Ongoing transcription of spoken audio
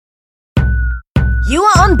You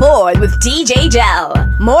are on board with DJ JEL.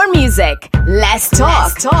 More music, less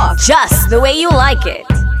talk. Just the way you like it.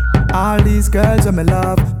 All these girls that me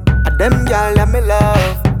love, them gyal that me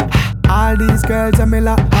love. All these girls that me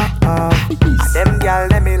love, them gyal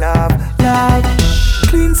that me love.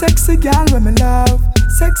 Clean, sexy gyal when me love.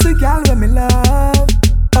 Sexy gyal when me love.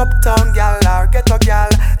 Uptown gyal or ghetto gyal,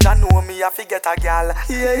 ya know me I fi get a gyal.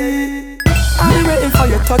 Yeah. I've been waiting for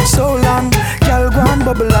your touch so long. Gyal go and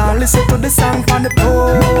bubble on, listen to the song on the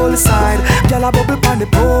Poolside. Gyal a bubble on the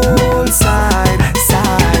Poolside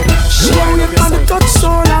side. She waiting on the touch so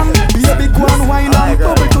long. Baby go and whine and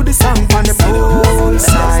bubble to the song on the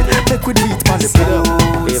Poolside. Make we do it on the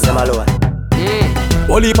pool. Leave them alone.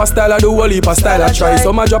 Whole heap of style I do, whole heap of style I try.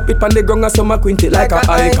 Some a drop it on the ground and some a quint it like a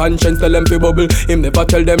eye. Konshens tell them fi bubble, him never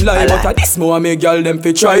tell them lie. But at this more make gyal them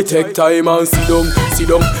fi try. Take time and sit down, sit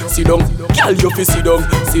down, sit down. Gyal you fi sit down,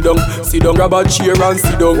 sit down, sit down. Grab a chair and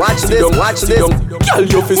sit down, watch sit down, watch sit down. Gyal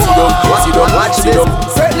you fi sit down, sit down, watch sit down.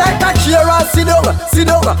 Sit like a chair and sit down, sit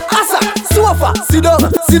down. Asa, sofa, sit down,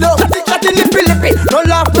 sit down. Chat in the Philippines, no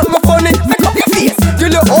laugh, no funny. Make up your face,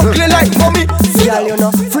 till you ugly like mommy. Gyal you know,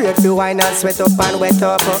 afraid to whine and sweat up and wet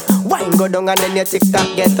up. Whine go down and then your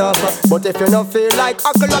TikTok get up. But if you don't feel like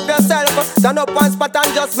huckle up yourself, stand up one spot and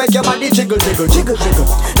just make your body jiggle, jiggle, jiggle,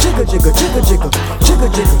 jiggle, jiggle, jiggle, jiggle, jiggle, jiggle,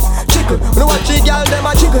 jiggle, jiggle. No watch the gyal them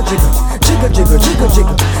a jiggle, jiggle, jiggle, jiggle, jiggle,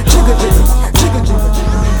 jiggle, jiggle, jiggle, jiggle,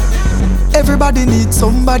 jiggle. Everybody needs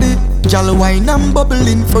somebody. Gyal whine and bubble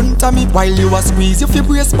in front of me while you a squeeze your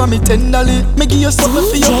brace for me tenderly. Me give you something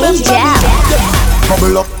for your belly.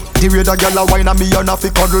 Bubble up. The way the gyal a whine and me and a fi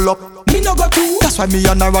cuddle up. Me no go too. That's why me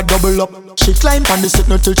and her a double up. She climb on the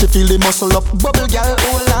signal till she feel the muscle up. Bubble gyal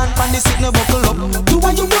hold on on the signal buckle up. Do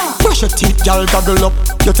what you want. Brush your teeth, gyal goggle up.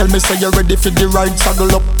 You tell me say you ready for the ride,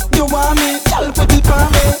 saddle up. You want me, gyal put it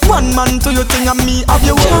on me. One man to your thing and me have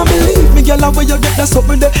you. Can't believe me, gyal, where you get that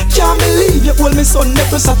something there. Can't believe you hold me Sunday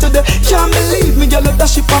to Saturday. Can't believe me, gyal, that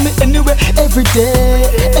shit on me anyway, every day,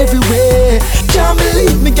 everywhere. Can't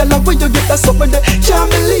believe me, gyal, where you get that something there. Can't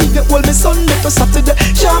believe you hold me Sunday to Saturday.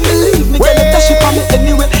 Can't believe me, gyal, that shit on me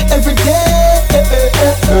anyway, every day.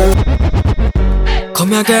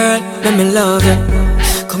 Come here, girl, let me love you.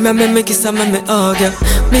 Come here, make me kiss and make me hug you.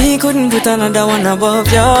 Me couldn't put another one above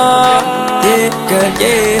you. Yeah, girl,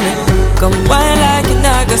 yeah. Come whine like you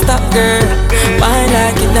not gonna stop, girl. Whine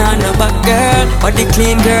like you not no back, girl. Body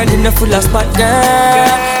clean, girl, in the full of spot, girl.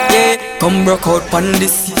 Yeah, come broke out pon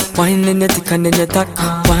this. Wine in your tick and then your tack.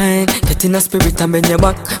 Wine, get in a spirit and bend your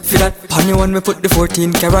back. Feel that pon you when we put the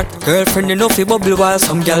 14 karat. Girlfriend, you know fi bubble while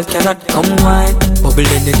some girl cannot. Come wine, bubble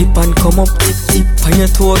then you dip and come up. Tip tip on your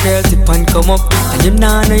toe, girl, tip and come up. And you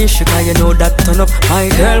nah know you sugar, you know that turn up.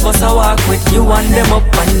 My girl must a walk with you and them up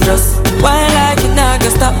and just wine like you nah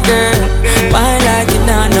gonna stop, girl. Wine like you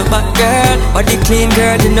nah no back, girl. Body clean,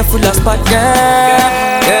 girl, in the full of spot,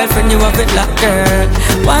 girl. Girlfriend, you have it like, girl.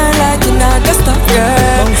 Wine like you nah gonna stop,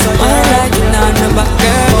 girl. Wine like you nah no back,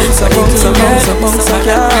 girl. Body clean, girl.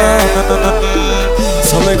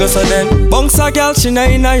 So me go so then bounce a girl, she na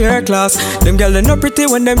in a your class. Them girl they no pretty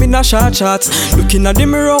when them in a short shots. Looking at the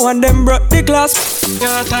mirror and them broke the glass.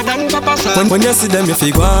 When you see them you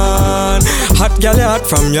feel gone. Hot girl you hot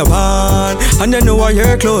from your band. And you know what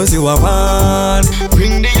your clothes you have on.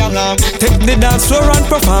 Bring the young take the dance floor and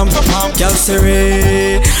perform. Girl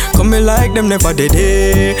serene, come me like them never did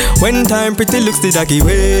it. When time pretty looks the doggy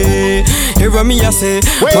way. Hear what me I say,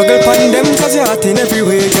 muggle pan them cause you hot in every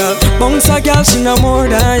way, girl. Bounce a girl, she no more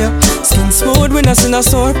than you. Skin smooth when I see no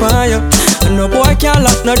sore by you. And no boy can't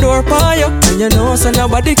lock no door by you. And you know so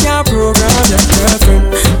nobody can program your girlfriend.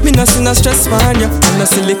 Me no see no stress on you. And no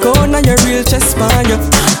silicone on your real chest on you.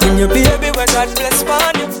 When you baby when God bless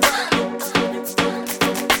on you.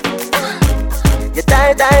 You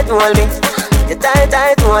tight, tight, hold me. You tight,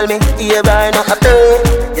 tight, hold me. You burn up.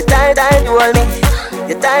 You tight, tight, hold me.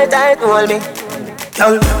 You tight, tight, hold me.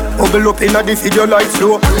 Girl, bubble up inna the video like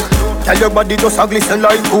flow. Tell your body just a glisten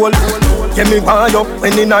like gold. Get me wind up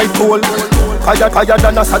when the night cold. Kaya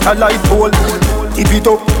than a satellite pole. Tip it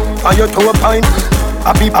up on your toe pine.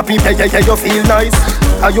 Happy, yeah, you feel nice.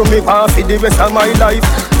 And you make one for the rest of my life.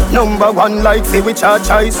 Number one like say which our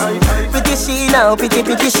choice. Pretty she now, pretty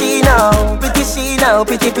she now. Pretty she now,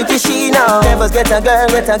 pretty she now. Never get a girl,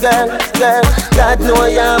 girl. God know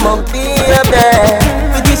you're my baby.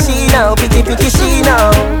 Pretty she now, pretty she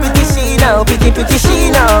now. Pretty she now, pretty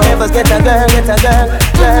she now. Never get a girl,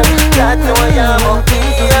 girl. God know you're my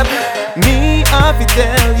baby. Me have to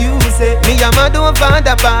tell you, say me and my don't find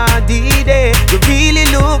a body day. You really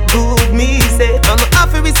look good, me say I'm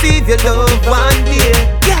have to receive your love one day.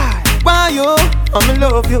 Yeah, why you? I'ma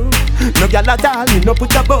love you. No gyal at all, me no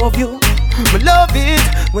put above you. Me love it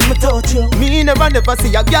when me touch you. Me never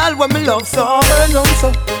see a girl when me love so. Turn on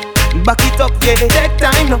so, back it up, yeah. Take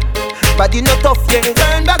time now, body not tough, yeah.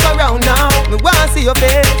 Turn back around now, me wanna see your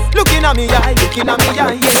face. Looking at me eye, yeah.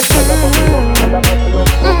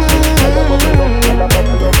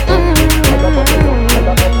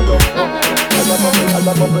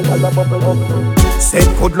 Set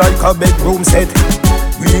good like a bedroom set.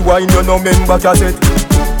 Rewind, you no member cassette.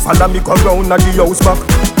 Follow me go round at the house back.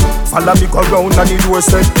 Follow me go round at the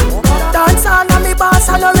doorstep. Dance on me bass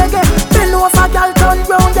and a reggae. Bend over, girl, turn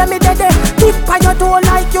round, yeah, me dead. Tip on your toe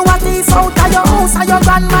like you a thief out of your house and your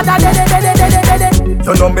grandmother dead.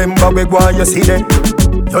 You no member we go and you see them.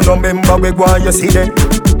 You no member we go and you see them.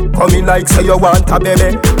 Come in like say you want a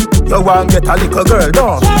baby. You want get a little girl,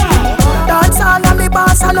 no? Dance on me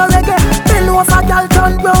bass and a reggae. Bend over, girl,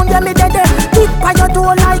 turn round, yeah, me dead. Tip on your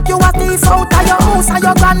toe like you a thief out of your house and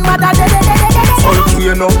your grandmother dead.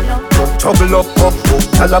 Volcano, trouble up,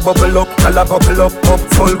 tell a bubble up,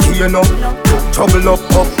 Volcano, trouble up,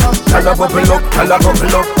 tell a bubble up,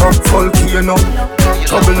 Volcano,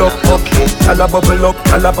 trouble up, tell a bubble up,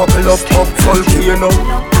 Volcano,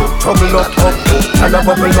 trouble up, tell a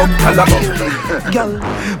bubble up. Girl,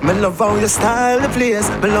 me love how you style the place.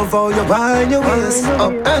 Me love how you wind your waist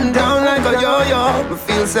up and down like a yo-yo. Me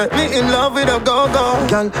feel set me in love with a go-go.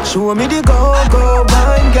 Girl, show me the go-go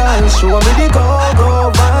wine, girl. Show me the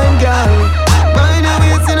go-go wine, girl. Wind your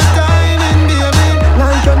waist in a timing, baby.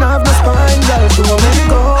 Like you have no spine, girl. Show me the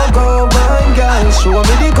go-go wine, girl. Show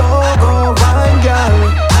me the go-go wine, girl.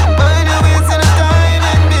 Wind your waist in a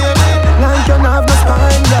timing, baby. Like you have no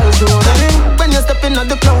spine, girl. Show me. When you step in at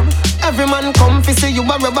the club, every man come fi see you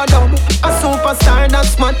a rubber dub. A superstar,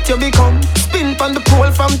 that's what you become. Spin from the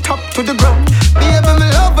pole from top to the ground. Baby, me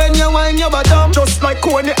love when you whine your bottom. Just like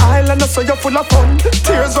Coney Island, so you're full of fun.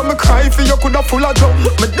 Tears when me cry for you coulda full of drum.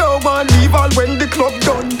 Me don't want leave all when the club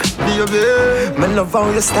done. Baby, me love how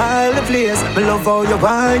you style the place. Me love how you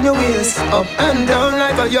whine your waist up and down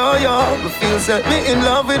like a yo-yo. Me feel set me in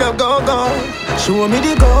love with a go-go. Show me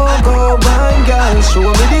the go-go wine, girl. Show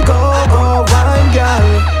me the go-go wine, girl.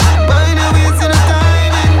 Wind your waist in a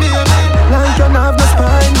timing, baby. Like you have no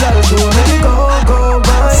spine, girl. Show me the go-go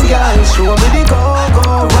wine, girl. Show me the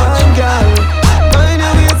go-go wine, girl. Wind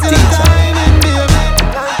your waist in a timing, baby.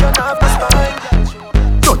 Like you have no spine,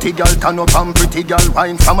 girl. Dirty girl turn up and pretty girl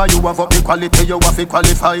wine. From a you have up the quality, you have to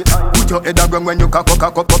qualify. Put your head around when you cock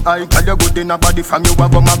up high. Tell you good in a body from you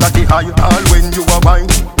have a magazine high. All when you are wine,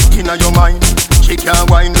 inna your mind. She can't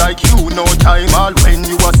wine like you, no time. All when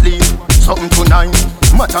you asleep, something tonight.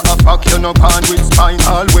 Matter of fact, you no pan with spine.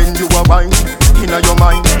 All when you are wine, inna your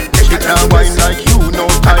mind. She can't wine like you, no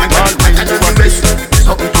time. All when you asleep,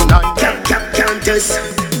 something tonight. Can't test.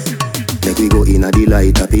 Make we go in a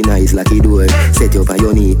delight, up in eyes like a door. Set you by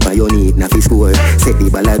your need, na fi score. Set the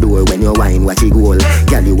ball a door when you wine, watch it goal.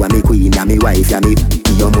 Girl, you are me queen, and me wife, ya me.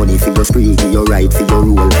 Give your money for your spree, give your right for your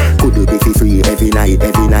rule. Could do be for free every night.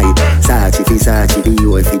 Sachi fi Sachi,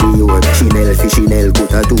 Dior fi Dior. Chanel fi Chanel,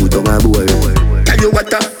 put a two tongue a bowl. Tell you what,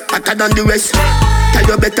 hotter than the rest. Tell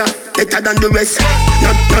you better than the rest.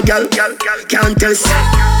 No girl, can't test.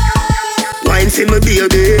 Wine for me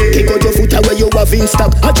baby. Kick out your foot away you have in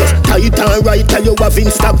stock. I just tight and right till you have in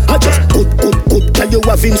stock. I just good till you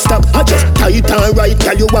have in stock. I just tight and right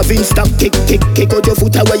till you have in stock. Kick out your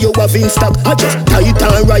foot away you have in stock. I just tight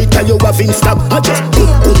and right till you have in stock. I just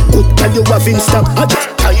good till you have in stock. I just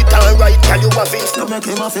tight and right till you have in stock. You make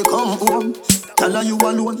him have to come home. Tell her you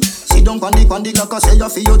alone. Sit down on the like I say you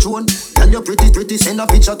feel your throne. Tell you pretty send a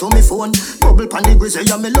picture to me phone. Bubble pan the grizzly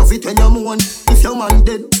yeah me love it when you moan. If your man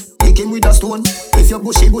dead, pick him with a stone. If you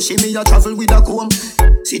bushy, me a travel with a comb.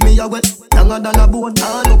 See me a wet, younger than a bone.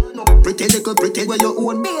 No, pretty little pretty where you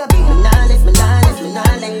own. Me nah left.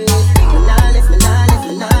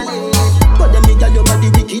 But them nigga your body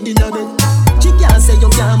wicked in a bed. She can't say you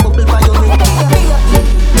can't bubble by your head.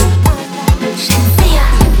 Shenseea.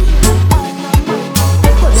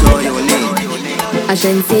 So you need a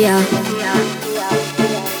Shenseea.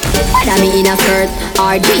 Whether me in a skirt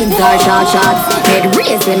or jeans or short shorts, head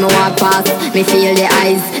raise when me walk past. Me feel the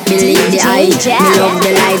eyes, believe the eyes. Me love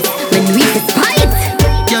the lights, me do it for spite.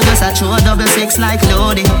 You're just a true double six like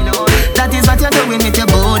Loodi. That is what you're doing with your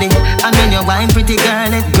body. And when you whine pretty girl,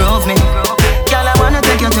 it grove me. Girl, I wanna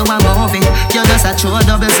take you to a movie. You're just a true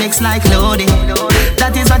double six like Loodi.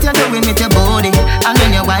 That is what you're doing with your body. And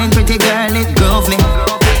when you whine pretty girl, it grove me.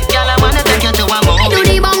 Girl, I wanna take you to a movie. Me do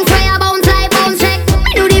the bounce fire, bounce like bounce check.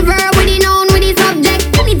 Me do the verb with the noun with the subject.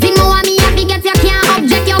 Anything more me happy get you can't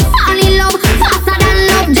object. You fall in love faster than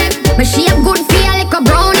object. Me shape good feel like a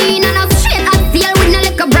brownie and a straight as steel with no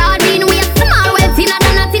like a broad bean. We a small well thinner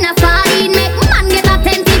than a sardine.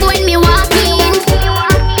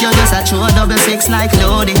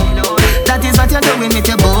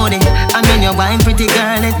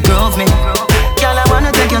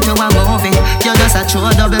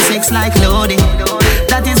 lyrics like Loodi.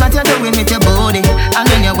 That is what you're doing with your body. And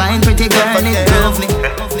when you whine, pretty girl, it's lovely.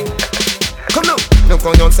 Come now. Look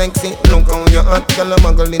how you're sexy, look how you're hot. Girl, a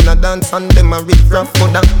muggle in a dance and them a rip rap.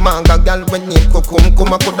 Coulda manga girl when name Kukum.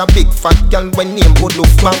 Come a coulda big fat girl when name good look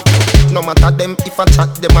fat. No matter them if I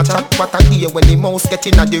chat, them a chat. What I hear when the mouse get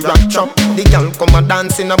in a the rap trap. The girl come a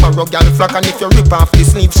dance in a barrow girl flock. And if you rip off the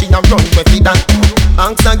sleeve, she a run with it that.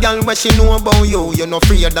 Ask a girl what she know about you. You're not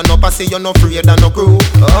afraid of no pussy, you're not afraid of no crew.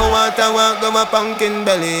 Oh, what I want, go my pumpkin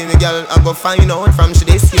belly. Me girl, I go find out from she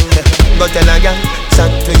this you. Go tell a girl,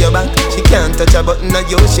 chat to your back. She can't touch a button of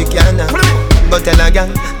you, she can't. Go tell a girl,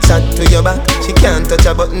 chat to your back. She can't touch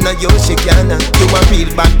a button of you, she can't. You a real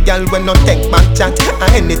bad girl when no take back chat.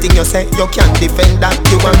 And anything you say, you can't defend that.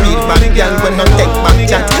 You a real bad girl when no take back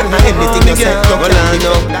chat. And anything you say, you can't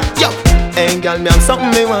defend that. Yo, hey girl, me have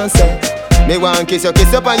something me want say. Me want kiss you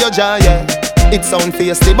on your jaw, yeah. It sound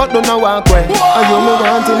feisty, but don't know walk away. And you me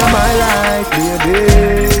want in my life,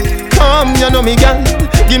 baby. Come, you know me, girl.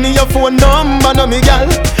 Give me your phone number, know me, girl.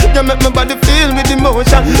 You make my body feel with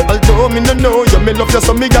emotion. Although me no know you, me love you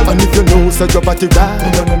so me, girl. And if you know, say your body right,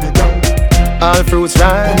 you know me, girl. All fruits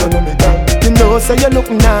right, you know me, girl. You know, say you look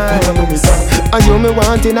nice, you know me, girl. And you me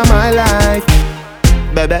want in my life,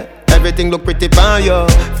 baby. Everything look pretty fine, yo.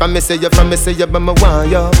 From me say you, but me want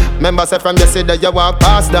yo. Remember say from you say that you walk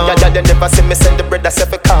past down. Yeah, you never see me send the bread, I say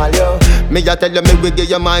fi call yo. Me I tell you me we give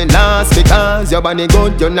you my last. Because your body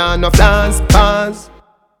good, you nah no flaws. Pause.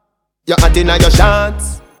 You hot inna your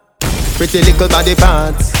shots. Pretty little body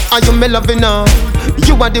parts. Are you me loving now?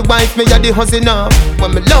 You are the wife, me are the husband now.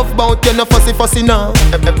 When me love bout you, no fussy now.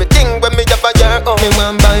 Everything when me have a year, oh. Me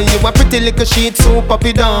want buy you a pretty little sheet, so pop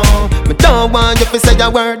it down. Me don't want you to say a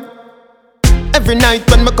word. Every night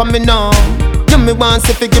when me coming on, you me want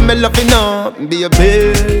if you give me loving now.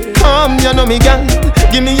 Baby, come, you know me, girl.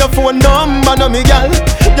 Give me your phone number, know me, girl.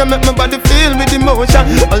 You make my body feel with emotion.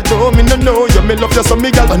 Although me no know you, me love you so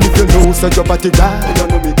me, girl. And if you know, say your body right, you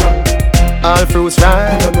know me, girl. All fruits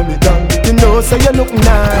right, you know me, girl. You know, say you look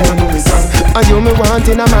nice, you know me, girl. And you me want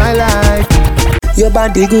in my life. Your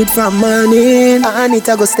body good from morning, and it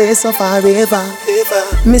a go stay so forever.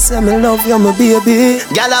 Me say me love you, my baby.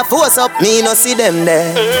 Gyal a force up, me no see them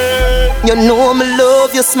there. You know me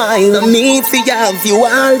love your smile. No need for you have you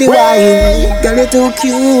all the while. Girl you too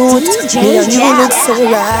cute, me and you look so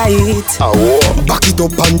right. Back it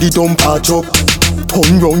up and the Dumpa chop.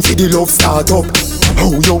 Turn round for the love start up.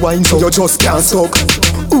 How you whine so you just can't stop.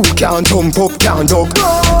 Who can't thump up, can't duck.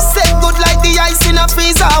 Set good like the ice in a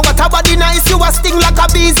freezer. What a body nice, you a sting like a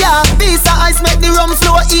bees, yeah. Piece of ice make the rum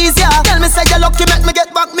flow easier. Tell me say you lucky, make me get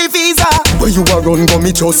back me visa. When you a run, go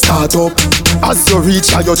me just start up. As you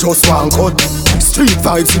reach, you just one cut. Street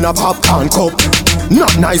vibes in a Popcaan cup.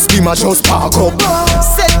 Not nice, be my just park up.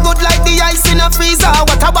 Set good like the ice in a freezer.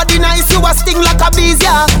 What a body nice, you a sting like a bees,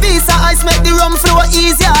 yeah. Piece of ice make the rum flow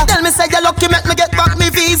easier. Tell me say you lucky, make me get back me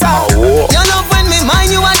visa. You love when me mind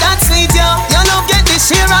you are that sweet, yo. You love get the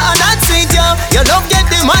shira and that sweet, yo. You love get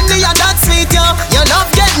the money and that sweet, yo. You love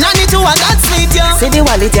get nanny too and that sweet, yo. See the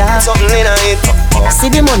wallet, yeah. Something in it. See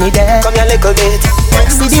the money there. Come here little bit.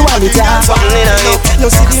 See the wallet, yeah. Something in it. You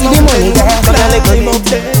see the money there. Come here little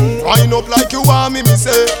bit. Wind up like you want me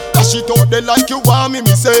say. Dash it out there like you want me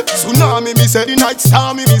say. Tsunami me say. The night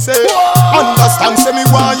star me say. Understand say me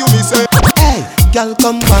why you me say. Hey, girl,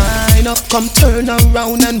 come wind up, come turn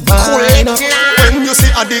around and wind up. When you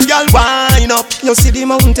see a the girl wind up, you see the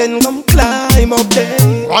mountain come climb up there.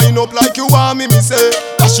 Wind up like you want me say.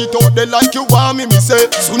 Dash it out there like you want me say.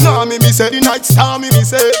 Tsunami me say. The night star me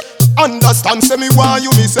say. Understand say me why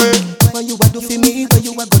you me say. What you a do for me? What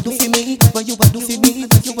you a go do for me? What you a do for me?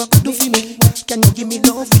 What you a go do for me? Can you give me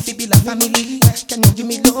love if it be like family? Can you give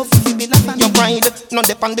me love if it be like family? Your pride, not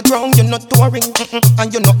dip on the ground, you're not touring,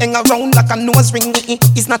 and you not hang around like a nose ring.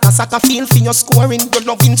 It's not a soccer field for your scoring. Your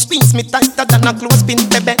loving squeeze me tighter than a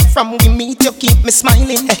clothespin, baby. From we meet, you keep me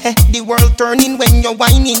smiling. The world turning when you're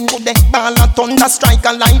whining. Go the ball a thunder, strike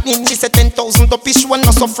a lightning. She said 10,000 up each one,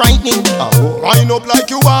 not so frightening. Wind up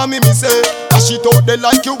like you want me say. Dash it out there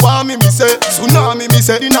like you want me say. Tsunami me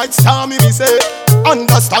say. The night star me say.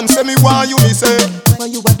 Understand say me why you me say.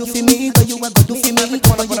 What you a do for me? What you a go do for me?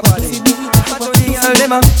 What you a do for me?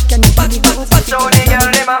 Can you give me love? Watch out the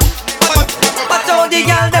girl dem a. Watch out the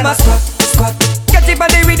girl dem a squat, squat. Get it by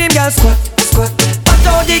the rhythm, girl squat, squat. Watch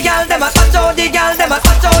out the girl dem a. Watch out the girl dem a.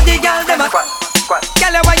 Watch out the girl dem a. Squat, squat.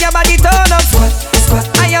 Girl, you want your body turn up, squat, squat.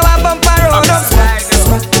 And you want bumper roll up, squat,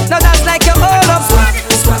 squat. Now that's like you all up, squat,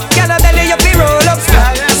 squat. Girl, you belly you be roll up,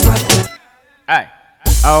 squat, squat. Aye.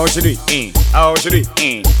 How should it? How should it?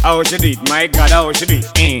 How should it? My God, how should it?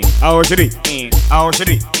 How should it? How should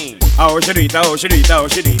it? How she do it, how she do it, how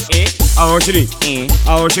she do it, eh? How she do it, eh?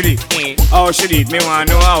 How she do it, eh? How she do it, me wanna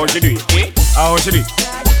know how she do it, eh? How she do it,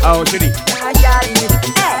 how she do it.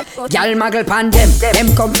 Gyal muggle pan them.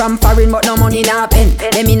 Them come from foreign but no money na pen.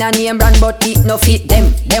 Them in a name brand but it no fit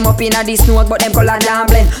them. Them up in a this smoke but them color damn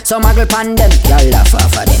blend. So muggle pan them. Gyal laugh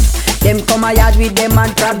off of them. Them come a yard with them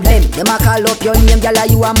and problem. Them a call up your name, gyal,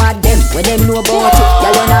 you a mad them. When them know about you,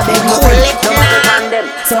 gyal, you na beg no friend. So muggle pan them.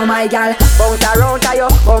 So my gyal, bounce around to you,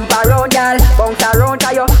 bump around gyal. Bounce around to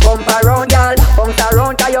you, bump around gyal. Bounce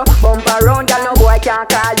around to you, bump around gyal. No boy can't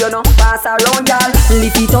call you no. Pass around gyal.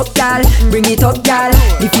 Lift it up gyal, bring it up gyal.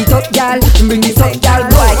 Lift it up gyal, bring it up gyal.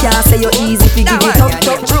 Boy can't say you easy if you give it up.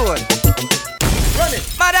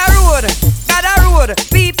 Mother road, Sada road,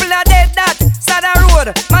 people are dead that Sada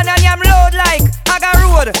road, man and yam load like Aga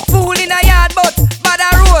road, fool in a yard but Bada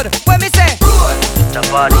road, when me say road, the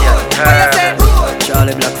body what you say?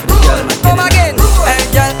 Charly Black for the girl, come again.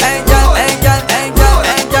 Angel, angel, angel, angel,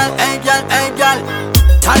 angel, angel, angel.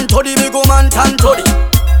 Tan to the big woman, tan to the,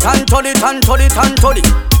 tan to the, tan to the, tan to the,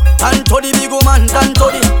 tan to the big woman, tan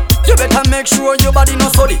to the. You better make sure your body no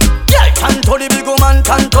sorry. Yeah, tan to the big woman,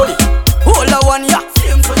 tan to the. Hold the one, yeah,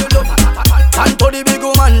 same so you love. Tan to the big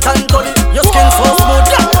woman, tan to the. Your skin so smooth,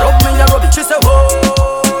 yeah. Rub me, yeah, rub it. She say,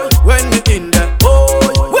 oh, when me in there, oh,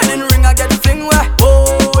 when in ring I get fling where,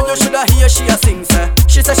 oh, you shoulda hear she a sing, say.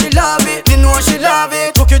 She say she love it, me know she love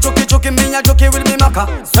it. Chucky, chucky, chucky, me a chucky with me maka.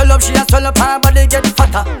 Swell up, she a swell up, her body get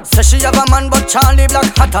fatter. Say she have a man, but Charly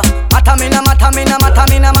Black hotter. Matter me na matter, me na matter,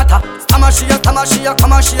 me na matter. Stammer, she a stammer, she a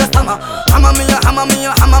come, she a stammer. Hammer me a hammer, me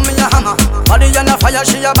a hammer, me a hammer. Body on a fire,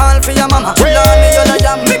 she a ball for your mama. She on me on a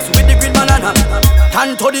jam, mixed with the green banana.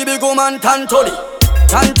 Tan to the big woman, tan to the,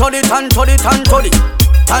 tan to the, tan to the, tan to the,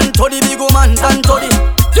 tan to the big woman, tan to the.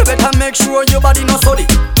 You better make sure your body no sorry.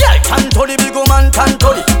 Yeah, tan to the big woman, tan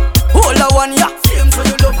to the. Hold the one, yeah, same so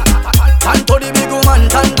you love. Tan to the big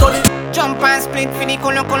woman, tan to the. Jump and split for the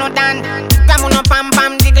Culu dan. Grab on a pam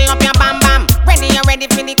pam, jiggle up your bam bam. Ready you ready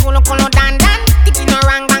for the Culu dan dan. Tiki no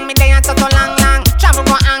rang bang, me day and so long long. Travel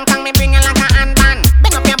go hang kang, me bring you like a handband.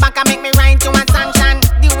 Bend up your back and make me ride you a sanction.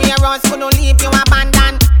 The way your rose could leave you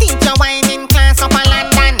abandoned. Teach your whining class up a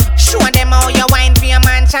London. Show them how you wine for your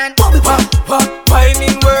mansion.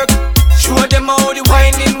 Whining work. Show them how the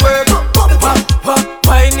whining work.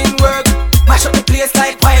 Whining work. Mash up the place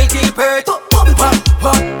like Wild Gilbert.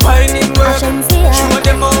 Whining work. Show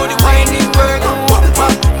them how the whining work.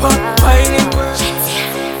 Whining work.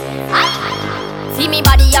 See me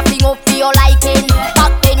body a fling up for your liking.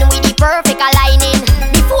 Back then with the perfect aligning.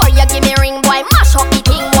 Before you give me ring, boy, mash up the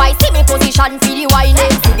thing, boy. See me position for the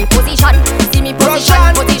whining. See me position, see me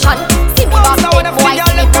position, position. See me back then, boy,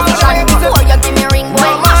 see me position. Before you give me ring,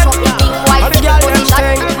 boy, mash up the thing, boy. See me position.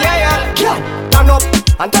 Turn up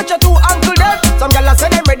and touch your two ankle there. Some gyal say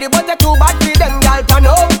them ready, but they too bad for them. Gyal turn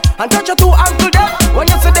up and touch your two ankle there. When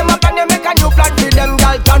you see them up and they make a new plan for them.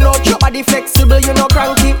 Gyal turn up, your body flexible, you know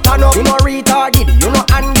cranky. Turn up, you know retarded, you know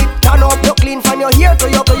handy. Turn up, you clean from your hair to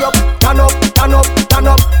your up. Turn up, turn up, turn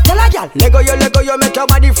up. Tell a gyal, Lego, you make your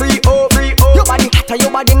body free, oh, free, oh. Your body hotter, your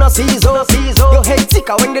body no season, season. Your head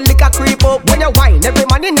sicker when the liquor creep up. When you whine, every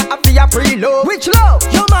man in a feel free love. Which love?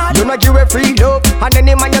 You mad? You know give a free love. And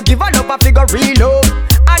any man you give a love, a figure real love.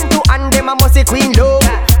 Hand to hand, them a must see queen love.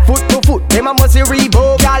 Foot to foot, them a must see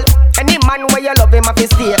Reebok, gal. Any man where you love him, a fi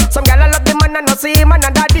stay. Some gal I love the man and no see him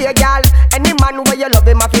another day, gal. Any man where you love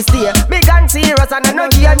him, a fi stay. Big and serious and I know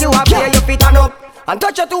you and you a play. You fit turn up and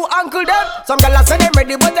touch your two ankle them. Some gal say them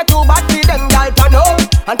ready, but they too bad for them, gal. Turn up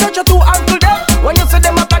and touch your two ankle them. When you see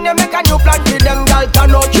them up and you make a new plan for them, gal.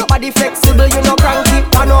 Turn up, your body flexible, you know cranky.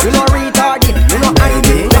 Turn up, you know retarded, you know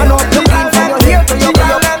handy. Turn up, you clean from your hair to your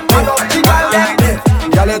up. Turn up, jiggle them.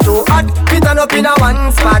 Girl, you too hot, fit on up in a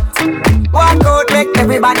one spot. Walk out, make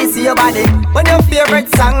everybody see your body. When your favorite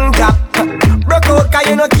song drop, broke out, cause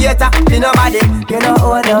you no cater to nobody. You know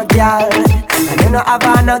own no girl, and you no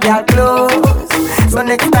have no girl clothes. So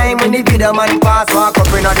next time when the video man pass, walk up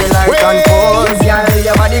in the light and pose. Girl,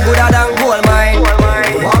 your body gooder than gold mine.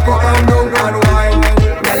 Walk up and down and wine.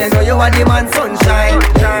 Girl, you know you are the man sunshine.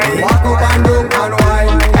 Walk up and down and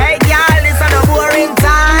wine. Hey girl, this is a boring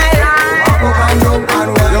time. Walk up and down and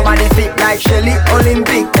wine. Your body fit like Shelly,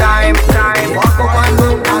 Olympic time. Walk up and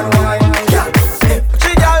down and wine. What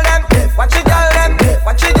you girl them? What you girl them?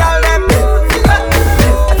 What you girl them?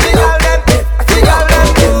 What you girl them? What you girl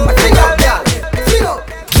them? What you girl them?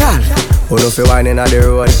 Girl, who no fi whine inna the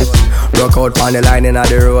road? Rock out pon the line inna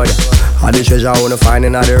the road. All the treasure who no find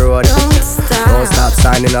inna the road. Don't stop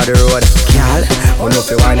sign inna the road. Girl, who no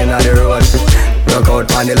fi whine inna the road? Rock out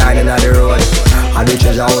pon the line inna the road. All the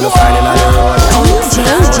treasure who no find inna the road.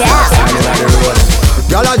 Don't stop sign inna the road.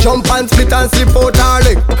 Y'all a jump and split and slip out her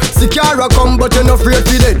leg. Cyaa come but you no afraid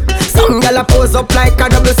for dead. Some y'all a pose up like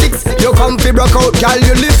a 666. You come fi broke out, y'all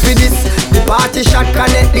you live for this. The party shot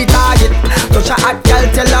connect the target. Touch a hot y'all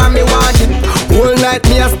tell her me want it. Whole night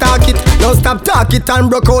me a stalk it. Now stop talk it and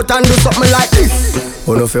broke out and do something like this.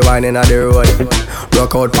 Who know fi whine inna the road?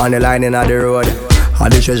 Broke out on the line inna the road. All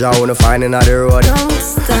the treasure wanna find inna the road.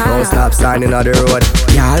 Don't stop sign inna the road.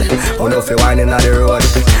 Y'all, who know fi whine inna the road?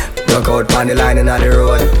 Broke out on the line inna the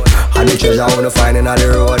road. All the treasure wanna find inna the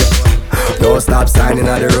road. Don't stop sign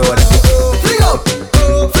inna the road. Fling out,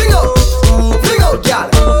 fling out, fling out, y'all.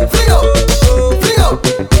 Fling out, fling out,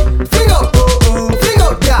 fling out, fling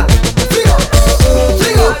out, y'all. Fling out,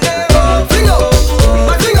 fling out, fling out,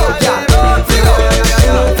 fling out, y'all. Fling out,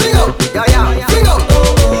 fling out, yeah, fling out,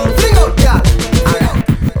 fling out, y'all.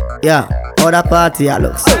 Yeah, how the party a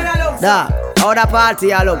looks? Da, how the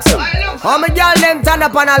party a looks? How my girl them turn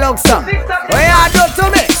up and a looks? What you do to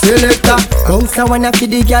me? Selector, bounce a wanna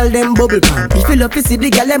feed the girl them bubble pan. If you love to see the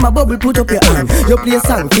girl them a bubble, put up your hand. You play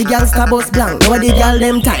song, the girl star bus blank. Now the girl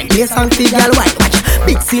them time, play song, the girl white. Watch,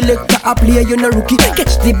 big selector a play, you no rookie.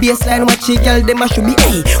 Catch the baseline, watch the girl them a should be.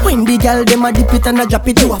 Hey, when the girl them a dip it and a drop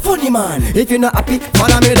it, you a funny man. If you not happy,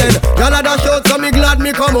 follow me then. Girl a dash out, so me glad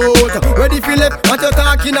me come out. Ready for left, what you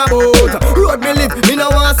talking about? Road me live, me no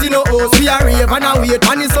want see no host. We a rave and a wait,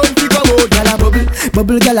 and the sun to come out. Girl a bubble,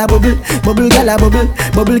 bubble, girl a bubble, bubble, girl a bubble,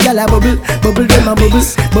 bubble. Girl a bubble, bubble them a bubble,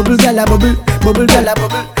 bubble girl a bubble, bubble girl a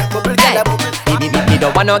bubble, bubble girl a bubble. Me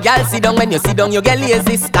don't want no girl sit down. When you sit down you get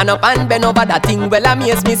lazy. Stand up and bend over. That thing well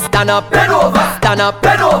amaze me. Stand up, bend over, stand up,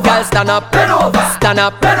 bend over. Girl stand up, bend over, stand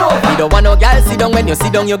up, bend over. Me don't want no girl sit down. When you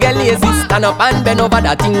sit down you get lazy. Stand up and bend over.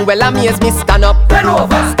 That thing well amaze me. Stand up, bend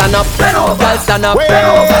over, stand up, bend over. Girl stand up, bend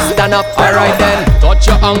over, stand up. Alright then, touch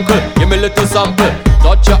your ankle, give me a little sample.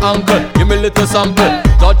 Touch your ankle, give me a little sample.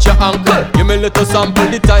 Touch your ankle, give me a little sample.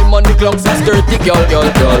 The time on the clock 6:30, girl.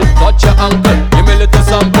 Touch your ankle, give me a little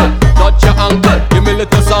sample. Touch your ankle, give me a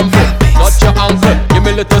little sample. Touch your ankle, give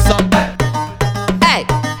me a little sample. Hey,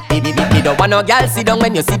 me don't want no girl sit down.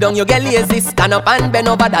 When you sit down you get lazy. Stand up and bend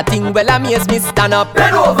over. That thing well amaze me. Stand up,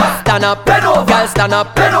 bend over, stand up, bend over. Girl stand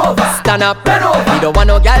up, bend over, stand up, bend over. Me don't want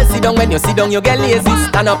no girl sit down. When you sit down you get lazy.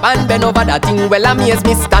 Stand up and bend over. That thing well amaze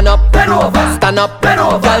me. Stand up, bend over, stand up, bend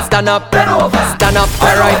over. Girl stand up, bend over, stand up.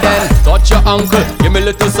 Alright then, touch your ankle, give me a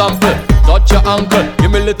little sample. Touch your ankle,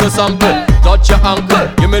 give me a little sample. Touch your ankle,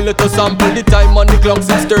 give me a little sample. The time on the clock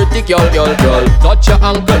 6:30, girl. Touch your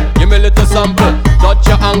ankle, give me a little sample. Touch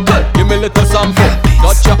your ankle, give me a little sample.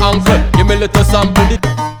 Touch your ankle, give me a little sample.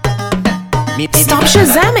 Stop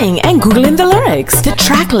shazamming and googling the lyrics. The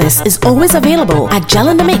track list is always available at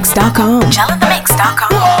jelinthemix.com.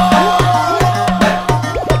 Jelinthemix.com.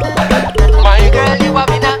 My girl, you a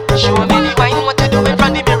winner. Show me the wine, what you do in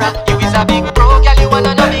front of the mirror. You is a big pro, girl, you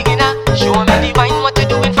wanna no beginner. Show me the wine, what you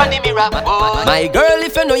do in front of the mirror. My girl,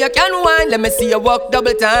 if you know you can whine, let me see you walk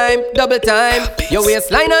double time, double time. Your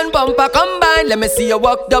waistline and bumper combine, let me see you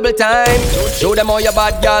walk double time. Show them all your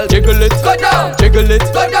bad, girl. Jiggle it, go down. Jiggle it,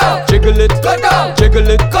 go down. Jiggle it, go down. Jiggle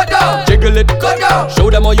it, go down. Jiggle it, go down. Show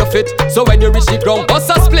them all your fit, so when you reach the ground, bust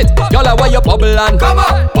a split. Y'all are where you bubble and come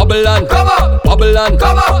up, bubble and come up, bubble and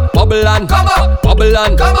come up, bubble and come up, bubble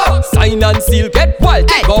and come up. Sign and seal, get wild.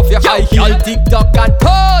 Take off your high heel, TikTok and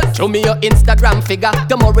pose. Show me your Instagram figure.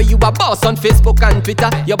 Tomorrow you a boss on Facebook and Twitter.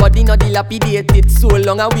 Your body not dilapidated, so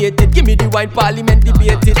long I waited. Give me the wine, parliament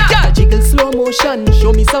debated. Girl, jiggle slow motion,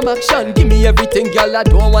 show me some action. Give me everything, girl, I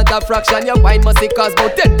don't want a fraction. Your wine must cost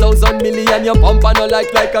about 10,000 million. Your bumper no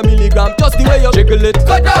like a milligram. Just the way you jiggle it,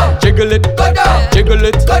 go down. Jiggle it, go down. Jiggle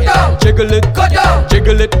it, go down. Jiggle it, go down.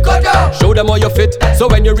 Jiggle it, go down. Show them how you fit, so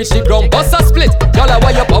when you reach the ground, bust a split. Girl, I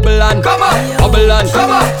want you bubble and come on, bubble and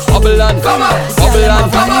come on, bubble and come on, bubble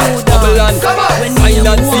and come on, bubble and come on. Sign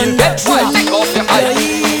and seal, get wild. Take off your high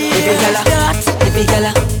heel. Every gala, every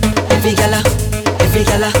gala, every gala, every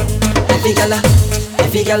gala, every gala,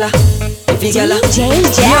 every gala, every gala.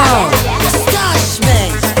 JEL. Stash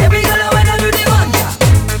man. Every gala when I do the manja,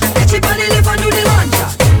 catch it on the lip and do the manja.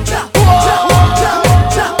 Drop, drop, drop,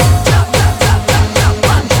 drop, drop, drop,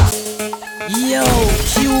 manja. Yo,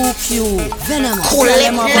 QQ, Venom, cool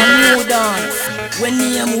them up a new dance. When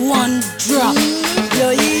name one drop. Yo,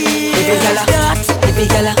 every gala, every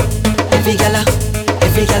gala, every gala,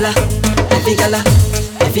 every gala. Every gala,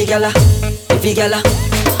 every gala, every gala.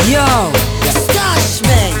 Yo, stash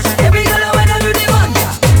man. Every gala when I do the manja,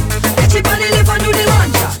 catch it on the lip and do the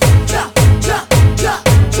manja. Drop, drop, drop,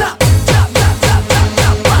 drop, drop, drop, drop,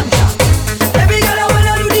 drop, manja. Every gala when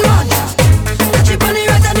I do the manja, catch it on the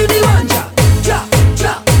right and do the manja. Drop,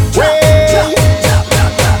 drop, drop, drop, drop,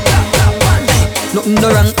 drop, drop, drop, manja. Nothing no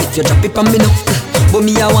wrong if you drop it on me now. But me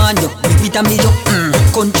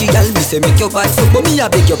girl, me say make your bad so, but me a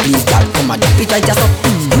beg you please, girl, come and drop it right just up.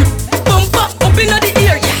 Bumper up inna the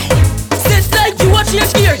ear, yeah. Set like you watch your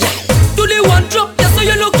gear, yeah. Do the one drop, yeah, so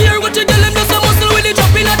you look here. What you tell them just a muscle when they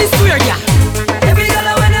drop inna the square, yeah. Every girl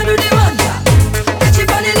I wanna do the one, yeah. Catch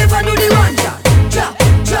it on the lip and do the one, yeah. Drop,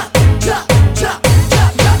 drop, drop, drop, drop,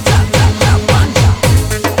 drop, drop, drop, drop, one,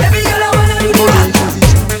 yeah. Every girl I wanna do the one, yeah.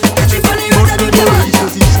 Catch it on the right and do the one, yeah.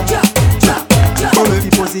 Drop, drop, drop,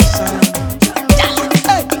 position.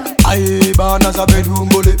 I born as a bedroom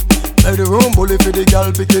bully. Bedroom bully for the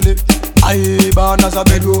girl bikini. I born as a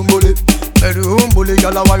bedroom bully. Bedroom bully,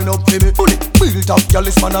 girl a wine up to me. Bully, built up, girl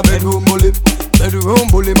is man a bedroom bully. Bedroom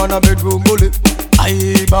bully, man a bedroom bully.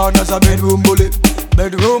 I born as a bedroom bully.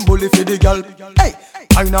 Bedroom bully for the girl. Hey,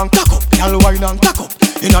 wine and cock up, girl wine and cock up.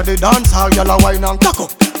 Inna the dance hall, girl a wine and cock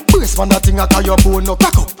up. Brace man a thing a tie your bone no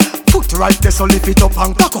crack up. Foot right there so lift it up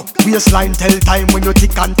and cock up. Waistline tell time when you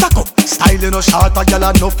tick and tack up. Style no short a girl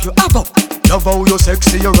enough you have up. Love how you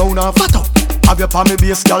sexy, you round and fat up. Have your palmy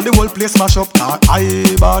base, girl, the whole place mash up.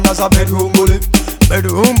 I born as a bedroom bully.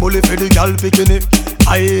 Bedroom bully for the girl bikini.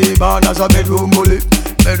 I born as a bedroom bully.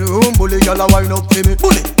 Bedroom bully, girl a wine up to me.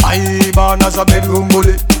 Bully. I born as a bedroom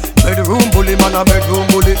bully. Bedroom bully, man a bedroom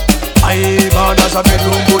bully. I born as a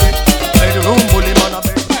bedroom bully. Bedroom bully, man a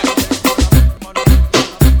bedroom.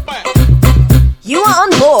 You are on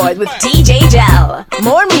board with DJ JEL.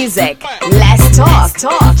 More music, less talk,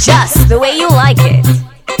 just the way you like it.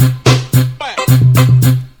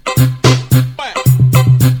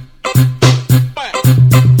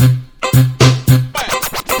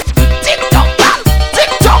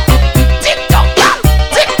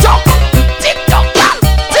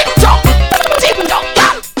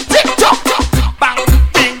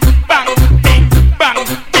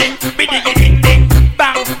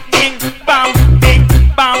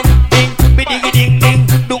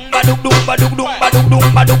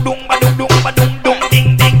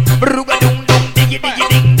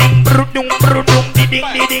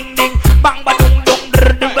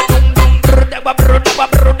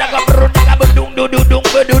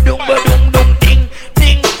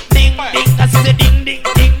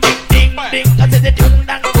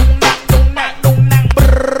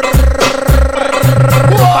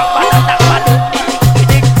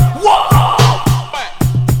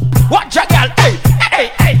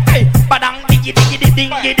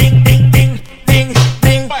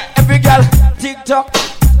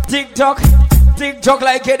 TikTok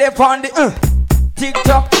like it up on the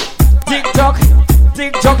TikTok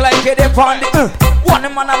like it up on the one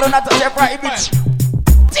man alone at the private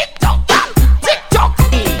TikTok.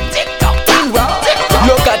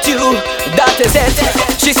 Look at you, that is it.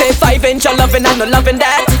 She say 5-inch I loving, I'm not loving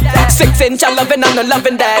that. 6-inch I loving, I'm not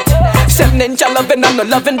loving that. 7-inch I loving, I'm not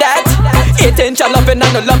loving that. 8-inch I loving,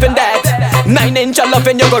 I'm not loving that. 9-inch I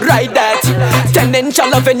loving, you go ride that. 10-inch I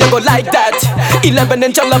loving, you go like that.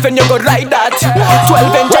 11-inch I loving, you go ride that.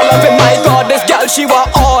 12-inch I loving, my God, this girl she want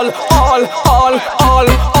all.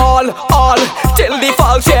 Till the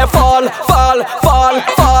fall, she fall.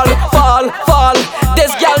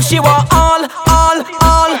 This girl she want all.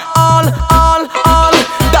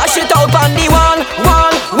 Dash it out on the wall.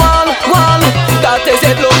 That is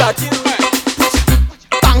it, look at you.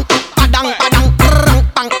 Bang, badang, badang, bang,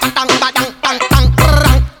 bang, badang, badang, bang, bang,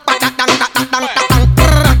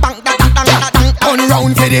 bang, turn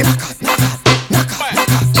round for them.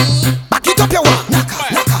 Back it up your one.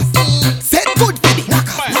 Set good for them.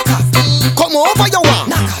 Come over your one.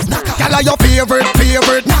 Girl are your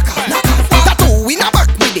favorite. Tattoo in a back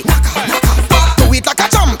with it. Do it like a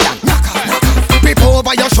champion. Rip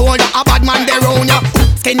over your shoulder, a bad man there round ya.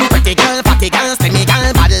 Skin pretty girl, fatty girl, slimmy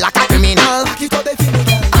girl, bad like a criminal.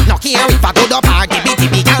 No care if I go to party,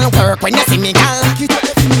 bitty girl, work when you see me girl.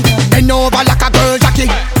 Bend over like a girl, Jockey.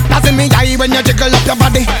 Doesn't me eye when you jiggle up your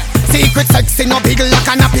body. Secret sexy, no big like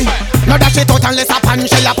a nappy. No dash it out unless a pan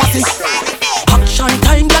shell a pussy. Action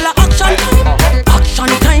time, gala, action time. Action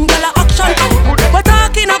time, gala, action time. We're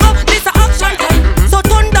talking about this action time. So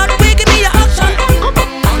turn that way, give me your action time.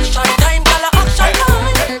 Action time, gala, action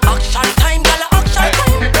time. Action time, gala, action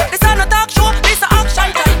time. This is not talk show, this is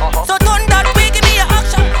action time. So turn that way, give me your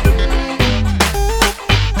action.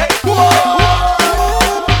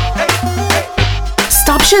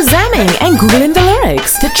 Stop shazamming and googling the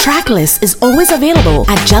lyrics. The track list is always available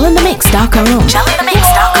at jelinthemix.com.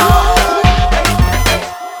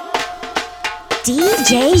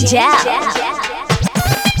 DJ JEL.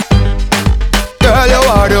 Girl, you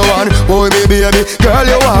are the one. Boy, me baby, girl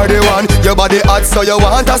you are the one. Your body hot so you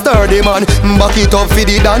want a sturdy man. Back it up for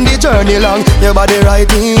the dandy journey long. Your body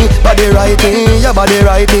righty, your body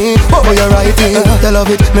righty. Oh you righty, you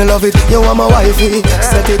love it, me love it. You want my wifey,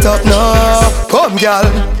 set it up now. Come girl,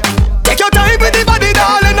 take your time with the body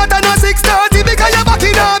darling. Not on a 6:30 because you're back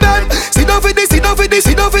in a bed. Sit down for this, sit down for this,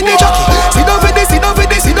 sit down for the jockey. Sit down for this, sit down for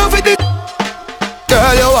this, sit down for this.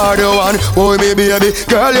 Girl, you are the one, oh me baby.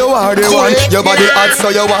 Girl, you are the one. Your body hot so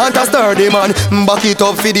you want a sturdy man. Back it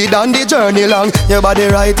up for the dandy journey long. Your body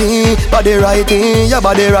righty, your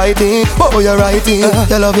body righty. Oh you righty,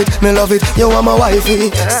 you love it, me love it. You want my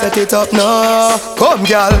wifey, set it up now. Come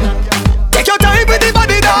girl, take your time with the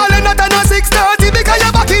body darling. Not on a 6:30 because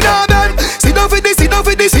you're back in a bed. Sit down for this, sit down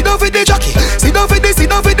for this, sit down for the jockey. Sit down for this, sit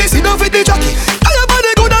down for this, sit down for the jockey. Your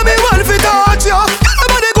body good and me want to touch you. Your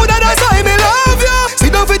body good and that's why me love you.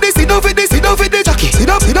 Sit down for this, sit down for this, sit down for the jockey. Sit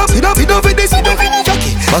down, sit down, sit down, sit down for this, sit down for the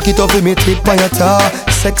jockey. Back it up with me tip on your tar.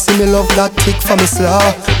 Sexy me love that kick for me slaw.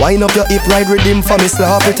 Wind up your hip ride rhythm for me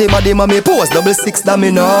slaw. Pretty body mommy pose double six that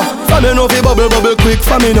me know. For me know fi bubble bubble quick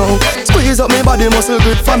for me now. Squeeze up me body muscle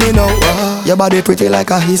grip for me now. Your body pretty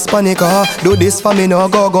like a Hispanic. Do this for me now,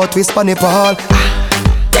 go twist for me pal.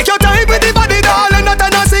 Take your time with the body darling. Not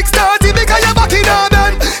on a 6:30 because you're back in a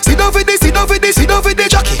bed. Sit down for this, sit down for this, sit down for the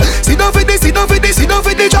jockey. Sit down for this, sit down for this, sit down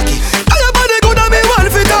for the jockey. Your body good and me want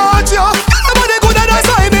to touch you. Your body good and that's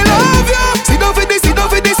why me love you. Sit down for this, sit down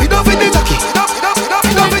for this, sit down for the jockey. Sit down, sit down, sit down,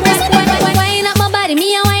 sit down for this. Wind up my body,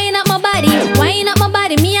 me a wind up my body. Wind up my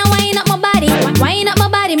body, me a wind up my body. Wind up my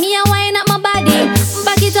body, me a wind up my body.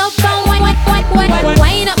 Back it up from wind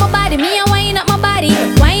up my body, me a wind up my body.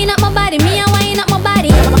 Wind up my body, me a wind up my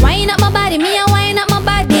body. Wind up my body, me a wind up my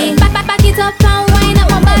body. Back it up from wind up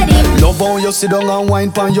my body. Love how you sit down and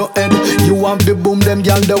wine pon your head. You have the boom, them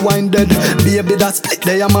gyal the wine dead. Baby that split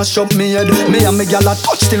they a mash up me head. Me and me gyal a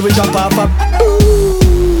touch till we jump off up.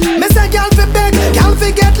 Me say gyal fi beg, gyal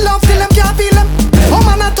fi get love till them can't feel them.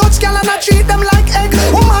 Woman a touch gyal and I treat them like egg.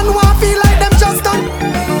 Woman want feel like them just done.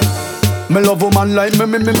 Me love woman like me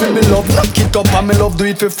love knock it up and me love do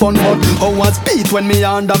it for fun. But how I speed when me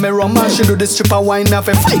under me rum and she do the stripper wine me have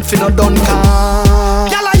a flick fi no done can.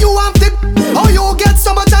 Gyal you want it? How you get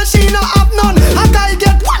so much and she no have none? A guy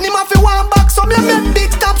get one him have fi one back. So me make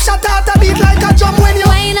big top shot out a beat like a drum when you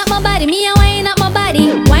wind up my body, me a wind up my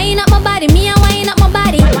body. Wind up my body, me a wind up my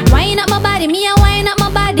body. Wind up my body, me a wind up my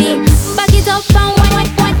body. Back it up from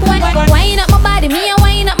wind up my body, me a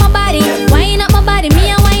wind up my body. Wind up my body,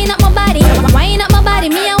 me a wind up my body. Wind up my body,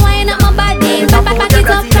 me a wind up my body. Back it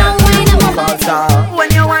up from wind up my body.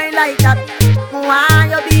 When you wind like that, why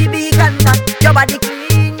your baby can touch your body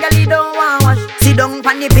clean, girl you don't want wash. Sit down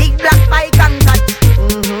on the big black bike and catch.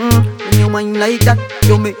 When you wind like that,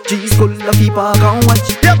 you make cheese full of people can watch.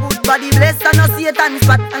 Your good body blessed and no Satan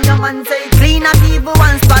spot, and your man say clean as even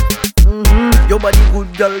one spot. Your body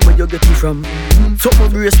good girl, where you get it from? Something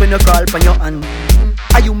brace when you crawl on your hand.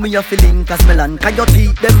 Are you me a feeling cause melon? Can your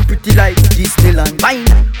teeth them pretty like Disneyland? Fine,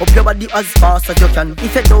 up your body as fast as you can.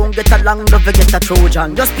 If you don't get along, don't forget a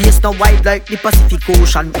Trojan. Just pace no wide like the Pacific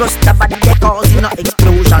Ocean. Plus the body they cause you no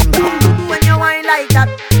explosion. When you whine like that,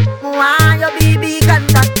 why your baby can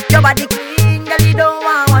touch. Your body clean, girl you don't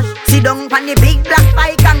want wash. Sit down on the big black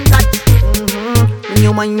bike and catch. When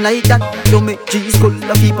you whine like that, you make cheese full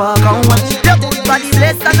of people can watch. Your good body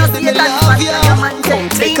blessed and no Satan spot. Your man say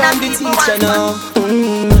clean and people want.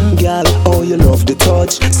 Girl, oh you love the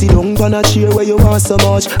touch. Sit down on a chair where you want so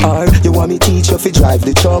much. Or you want me teach you fi drive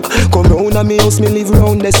the truck. Come round a me house, me live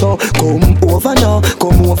round there so. Come over now,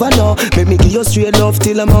 make me give you straight love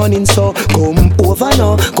till the morning so. Come over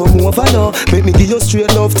now, make me give you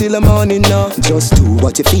straight love till the morning now. Just do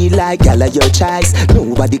what you feel like, girl, your choice.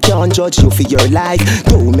 Nobody can judge you for your life.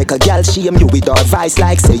 Don't make a girl shame you with advice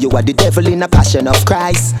like say you are the devil in a passion of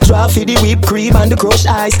Christ. Draw for the whipped cream and the crushed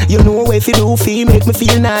ice. You know if you do feel make me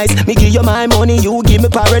feel nice. Me give you my money, you give me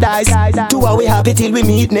paradise. Do how we happy till we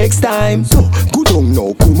meet next time. So, good on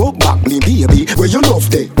now, come up back me baby. Where you love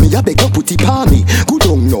day, me a beg you put it on me. Good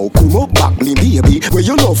on now, come up back me baby. Where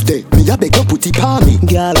you love day, me a beg you put it on me.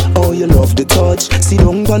 Girl, oh you love the touch. Sit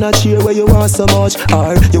down on a chair where you want so much.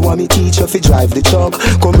 Or you want me teach you fi drive the truck.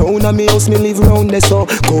 Come round a me house, me live round there so.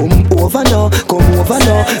 Come over now,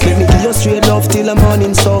 make me give you straight love till the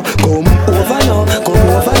morning so. Come over now.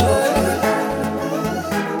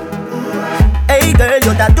 Hey girl,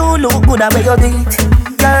 you that do look good at where you do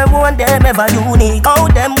it. Girl, want them ever unique. How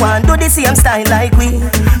them want do the same style like we.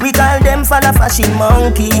 We call them follow fashion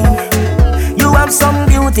monkey. You have some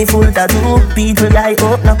beautiful tattoo, people I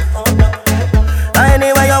hope now.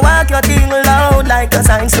 Anyway you walk your thing loud like a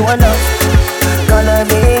sign to love.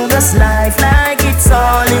 Coloring this life like it's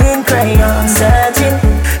all in crayons.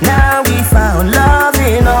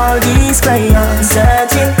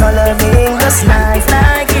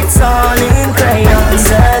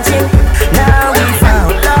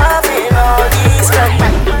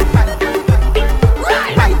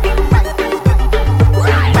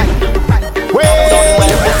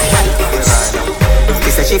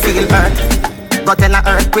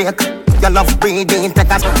 break. Your love breathing,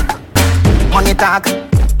 take us. Money talk,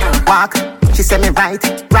 walk. She say me right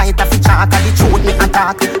off the chalk. The truth me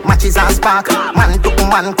attack, matches and spark. Man to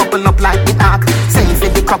man couple up like the ark. Same for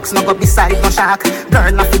the crooks, no go beside no shark.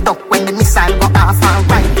 Girl off the duck when the missile go off. And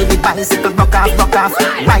right to the bicycle, broke off.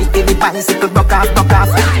 Right to the bicycle, broke off.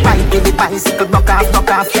 Right to the bicycle, broke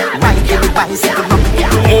off. Right to the bicycle, broke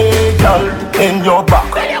off. Hey girl, in your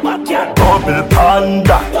back, double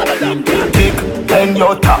panda. Kick in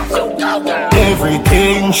your top,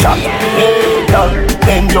 everything shot. Hey girl,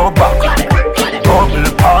 in your back.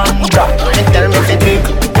 Double panda. She tell me fi big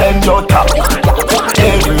then your top.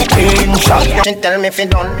 Everything shot. She tell me fi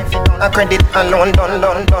done. A credit alone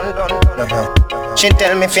done. She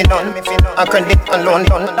tell me fi done. A credit alone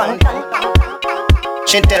done.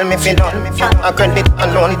 She tell me fi done. A credit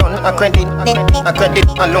alone done. A credit alone done. A credit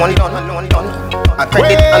alone done. A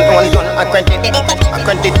credit alone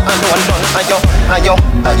done.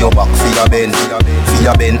 Ayo back for your bend. Ayo back for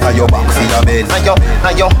your bend. Ayo back for your bend. Ayo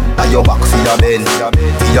back for your bend.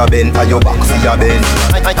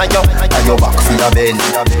 Ayo back for your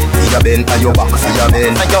bend. Ayo back for your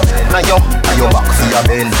bend. Ayo back for your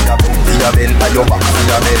bend. Ayo back for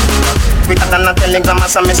your bend. Quicker than a telegram,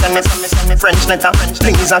 as I send me French letter.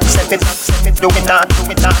 Please accept it. Do it that.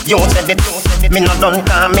 You said it. Me not done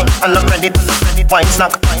call me. I'm not credit. Wine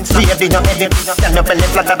snack. Ready your edit. Tell your belly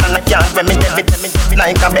flatter than a cat when me debit.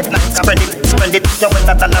 Like a bet. Spread it. You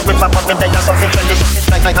wetter than a river, but me there so fit it.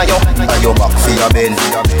 Ayo back for your bend.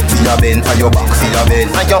 Ayo back for your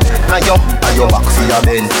bend. Ayo back for your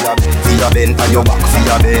bend. Ayo back for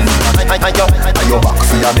your bend. Ayo back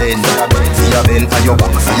for your bend. Ayo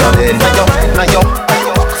back for your bend.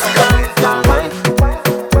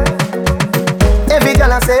 Every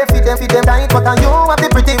girl I say fit them right, but you have the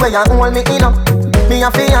pretty way you hold me in up. Me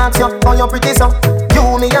a fi ask you how you pretty so.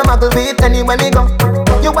 You me a muggle with anywhere me go.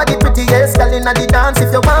 You are the prettiest girl inna the dance.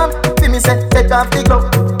 If you want, fi me say take off the glove.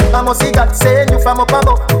 I must see God saying you from up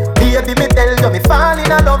above. Baby me tell you me fall in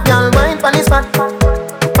love. Girl wine pon this fat,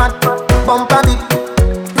 bump a bit.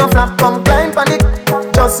 No flap, come climb pon it,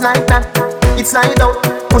 just like that. It's slide out,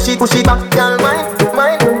 push it back, girl. Wine,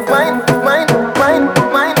 girl. Wine.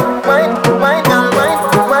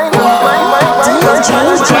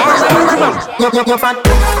 You're fat.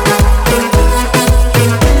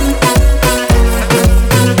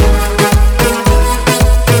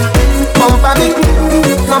 Bump a bit,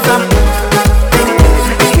 no flap.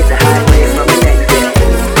 Hit the highway from the next day.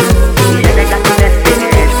 Yeah, they got the best in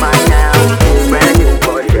edge by now. Brand new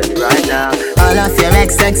Porsche right now. All of your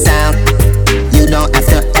XX sound, you don't have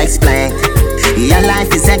to explain. Your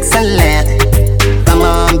life is excellent. Come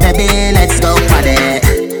on, baby, let's go party.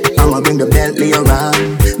 I'ma bring the Bentley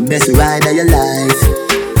around. Best ride of your life.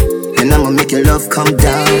 And I'ma make your love come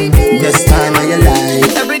down. Best time of your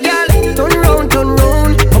life. Every girl, turn round.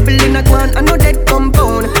 Bubble in a can, I know that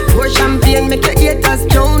compound. Pour champagne, make your haters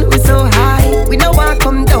drown. We so high, we know I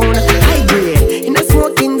come down. High grade, in a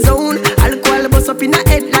smoking zone. Alcohol bust up in a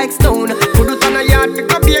head like stone. Put it on a yard,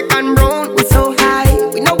 pick up bacon brown. We so high,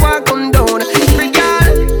 we know I come down. Every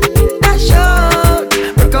girl, dash out.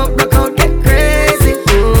 Rock out, get crazy.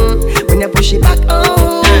 When you push it back,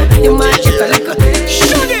 oh, you might get a little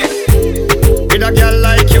Shaggy. With a girl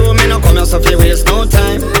like you, me no come here so fi waste no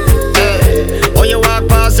time. Oh, you walk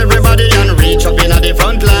past everybody and reach up in the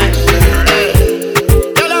front line.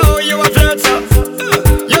 Girl, how you a flirt so?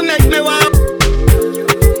 You make me want.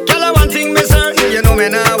 Girl, I want thing me certain. You know me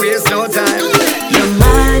nah waste no time. You're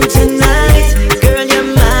mine tonight, girl, you're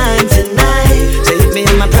mine tonight. So hit me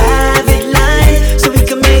in my private line, so we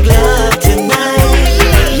can make love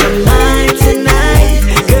tonight. You're mine tonight,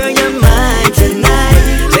 girl, you're mine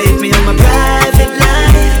tonight. So hit me on my private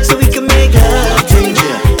line, so we can make love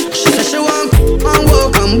tonight. She said she want and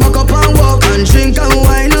walk and buck up and walk and drink and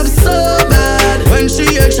wine up so bad. When she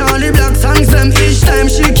hear Charly Black songs, them each time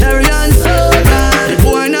she carry on so bad. The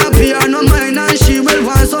boy not pay her no mind and she will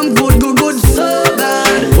want some good so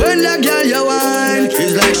bad. When that girl you wine,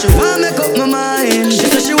 it's like she want make up my mind. She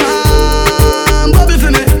said she want bubble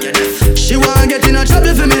for me. She want get in a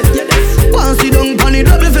trouble for me. Want sit down pon the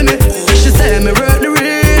double for me. She say me work the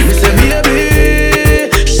race. Me say baby,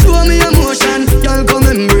 show me emotion. Y'all come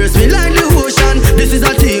embrace me like the ocean. This is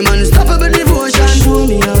a team unstoppable devotion. Show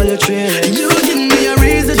me all your tricks. You give me a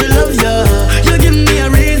reason to love ya. You give me a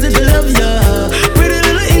reason to love ya. Pretty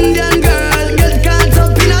little Indian girl, get caught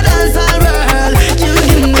up in a dancehall world. You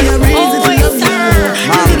give me a reason to love ya.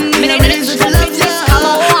 You give me a reason to love ya. Come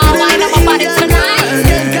on, wine up my body tonight.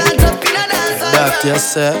 Get caught up in a dancehall world.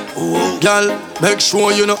 Yes, sir. Girl, make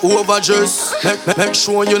sure you not overdress. Make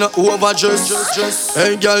sure you not overdress.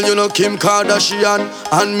 Hey, girl, you know Kim Kardashian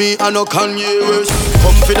and me, I know Kanye West.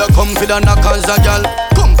 Come for the Knockaz, girl.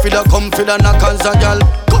 Come for the Knockaz, girl.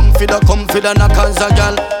 Come for the Knockaz,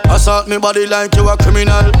 girl. Assault me body like you a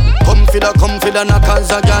criminal. Come for the Knockaz,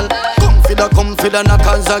 girl. Come for the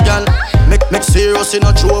Knockaz, girl. Make serious in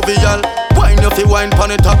a jovial. Wine if you wine pon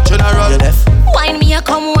the top general. Wine me a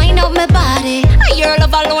come wine up my body. Your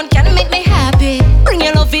love alone can make me happy. Bring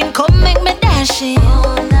your love in, come make me dash it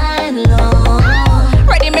all night long.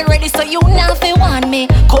 Ready so you now fi want me.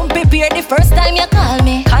 Come prepare the first time you call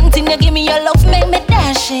me. Continue give me your love, make me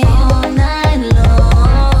dash it all night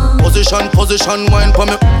long. Position, wine for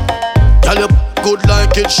me. Girl, you good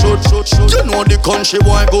like it should. You know the country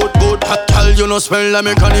boy good. Girl, you know smell like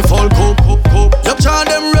me can fall cook. You charge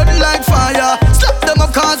them red like fire. Slap them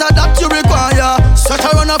up cause of that you require. Set a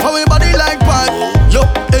run up for me body like pipe. Yo,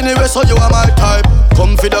 anyway so you are my type.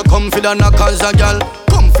 Come for the Knockaz, girl.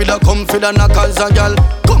 Come for the Knockaz, girl.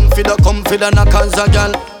 Come for the Knockaz,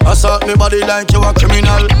 girl. Assault me body like you a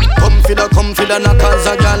criminal. Come for the Knockaz,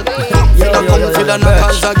 girl. Come for the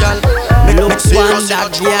Knockaz, girl. Look on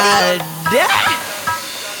that girl.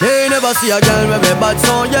 Me never see a girl with a bad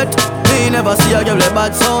song yet. Me never see a girl with a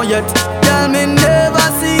bad song yet. Girl, me never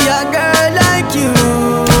see a girl like you.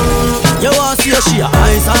 You want to see a she a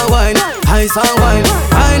ice and wine.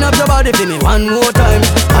 Wine up your body for me one more time.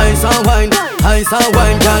 Ice and wine,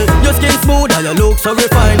 girl. Your skin smooth and your look so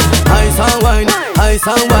refined. Ice and wine.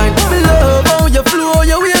 Me love how you flow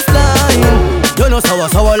your waistline. You know sour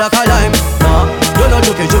like a lime. Nah, you know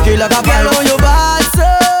juky like a pine. Girl, how you bad so.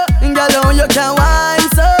 Girl, how you can wine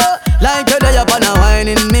so. Like you're there upon a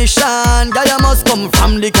whining mission. Girl, you must come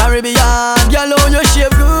from the Caribbean. Girl, how you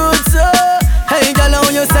shape good so. Hey, girl, how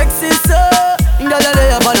you sexy so. Girl, you're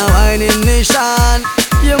there upon a whining mission.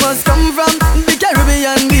 You must come from the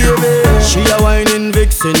Caribbean, baby. She a whining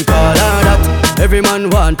vixen, call her that. Every man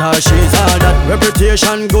want her, she's all that.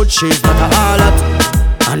 Reputation good, she's not a harlot.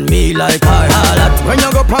 And me like her harlot. When you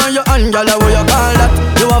go on your hand, girl, what you call that?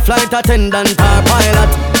 You a flight attendant or pilot.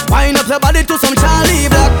 Wind up your body to some Charly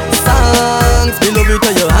Black songs. Me love it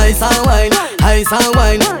when you ice and wine.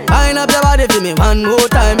 Wind up your body for me one more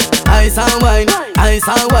time. Ice and wine,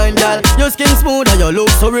 girl. Your skin smooth and your look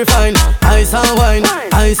so refined. Ice and wine.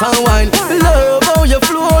 Love how you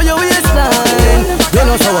flow your waistline. You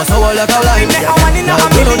know sour like a lime. I want in a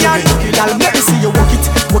million. Girl, let me see you walk it.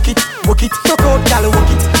 Talk out, girl,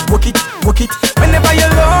 walk it. Whenever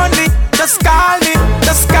you're lonely, just call me,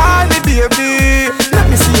 baby. Let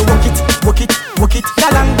me see you walk it.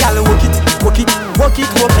 Girl and girl, walk it, baby.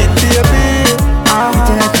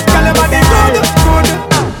 Girl, your body good.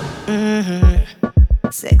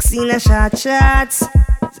 Sexy in a short shots,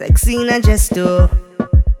 sexy in a gesto.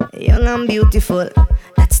 Young and beautiful,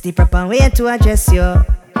 that's the proper way to address you.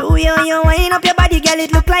 The way how you wind up your body, girl,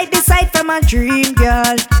 it look like the sight from a dream,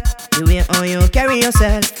 girl. The way how you carry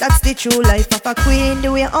yourself, that's the true life of a queen. The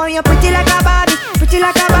way how you pretty like a Barbie, pretty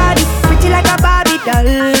like a Barbie doll,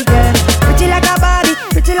 girl. Pretty like a Barbie,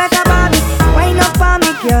 wind up on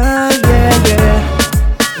me, girl, yeah.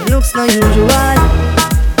 It looks no usual.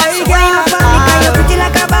 Hey, wind up on me, girl, you pretty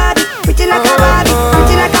like a Barbie doll.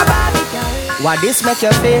 What this make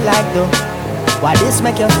you feel like though? What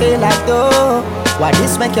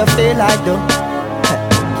this make you feel like though?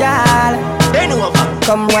 Gyal, bend over.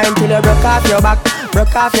 Come wine till you broke off your back. If you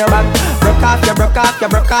broke off your back. If you broke off your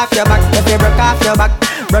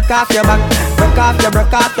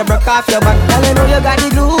back. Girl, you know you got the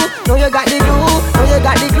glue.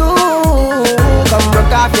 Come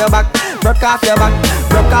broke off your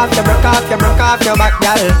back.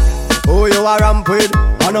 Girl. Who you a ramp with?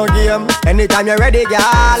 On no game. Anytime you're ready,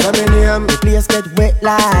 girl. So me name. The place get wet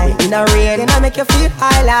like in a rain. Then I make you feel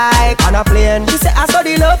high like on a plane. She say I saw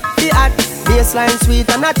the love, the hot. Baseline sweet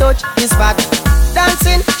and I touch this fat.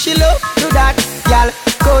 Dancing, she love do that. Girl,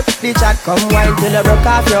 cut the chat. Come wine till you broke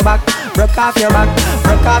off your back. If you broke off your back.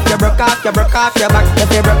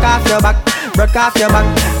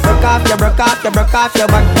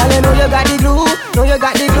 Girl, you know you got the glue.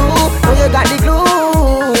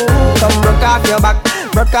 Come broke off your back.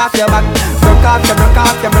 Girl.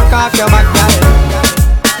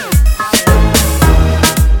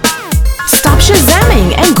 Stop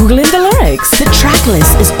shazamming and googling the lyrics. The track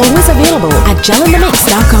list is always available at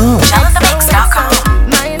jelinthemix.com.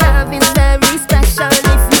 My love is very special.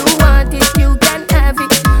 If you want it, you can have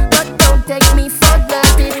it. But don't take me for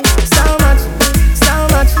granted.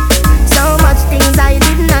 So much things I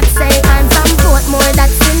did not say. I'm from Portmore,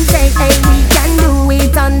 that's insane. Hey, we can do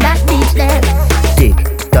it on that beach there. Tick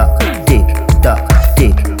tock,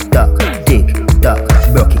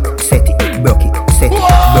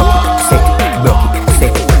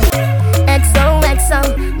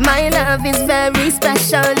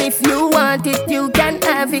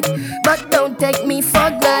 for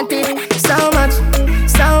granted.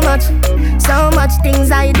 So much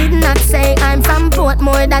things I did not say. I'm from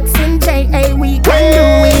Portmore, that's in JA. We can do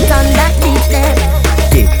it on that beach there.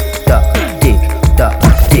 Tick tock, tick tock,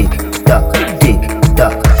 tick tock, tick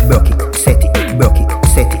tock. Broke it, set it, broke it,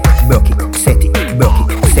 set it, broke it, set it,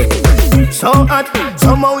 broke it, set it. So hot,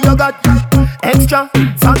 somehow you got extra,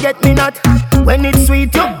 forget me not. When it's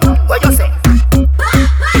sweet, you, what you say?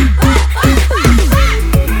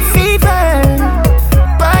 Fever,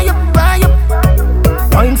 buy up.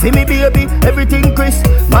 Wine for me baby, everything crisp.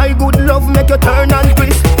 My good love make you turn and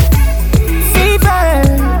crisp. Fever,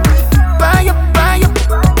 buy up.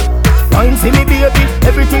 Wine for me baby,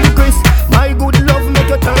 everything crisp. My good love make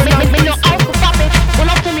you turn and crisp. Pull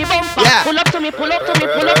up to me bumper, pull up to me, pull up to me,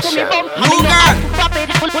 pull up to me bumper. Pull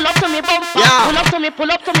up to me bumper, pull up to me,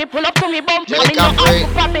 pull up to me, pull up to me bumper. Me no out for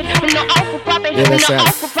profit, me no out for profit, me no out for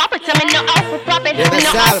profit, me no out for profit, me no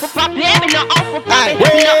out for profit, me no out for profit,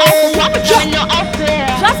 me no out for profit, me no out for.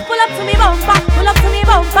 Just pull up to me bumper, pull up to me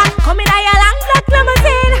bumper. Come in a long black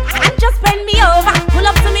limousine and just bend me over. Pull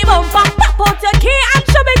up to me bumper, pop out your key and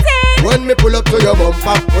shove it in. When me pull up to your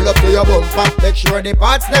bumper, pull up to your bumper. Make sure the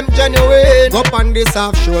parts them genuine. Up on this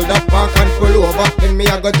half shoulder, park and pull over. Then me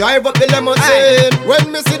I go drive up the limousine.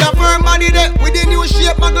 When me see the firm body there with the new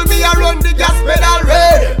shape, muggle me a run the gas pedal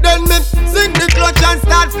red. Then me sing the clutch and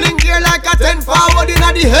start fling gear like a 10 forward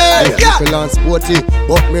inna the head. Yeah, people and sporty,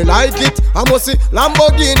 but me like it. I must see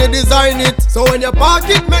Lamborghini design it. So when you park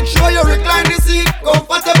it, make sure you recline the seat,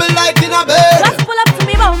 comfortable like in a bed. Just pull up to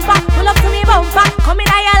me bumper, pull up to me bumper. Come in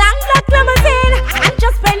a long black limousine and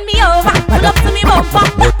just bend me over. Pull up to me bumper,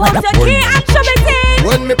 put your key and shove it in.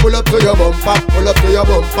 When me pull up to your bumper, pull up to your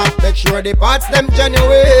bumper. Make sure the parts them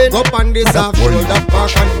genuine. Up on this half shoulder,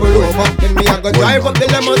 park and pull over. Then me I go drive up the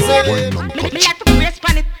limousine. Me like to brace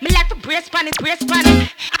pan it, me like to brace pan it, brace pan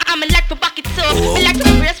it. I'm like to back it too. Me like to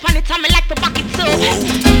brace pan it, I'm like to back it too.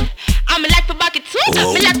 I'm like to back it too.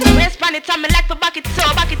 Me like to brace pan it, I'm like to back it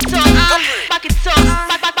too, back it too, back it too,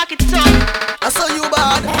 back it too. I saw you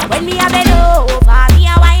bad. When me a bend over, me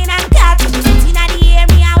a wine and cut. Inna the air,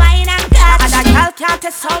 me a wine and cut. And a girl can't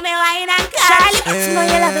test how me wine and cut. Charly, you know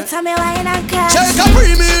you love it, how me wine and cut. Check a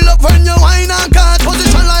premium up when you wine and cut.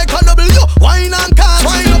 Position like a W, wine and cut.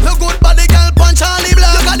 Wine up your good body, girl, punch Charly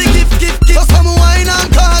block. You got the gift. So come wine and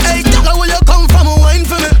cut. Hey, tell where you come from, wine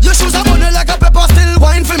for me. Your shoes are bunny like a pepper, still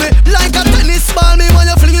wine for me. Like a tennis ball, me when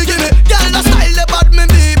you fling it, give me. Girl, the style the bad, me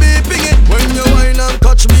baby, ping it. When you wine and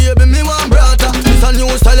catch me, baby, me want brata. It's a new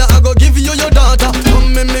style, I go give you your daughter.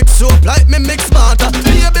 Come me mix you up like me mix smarter.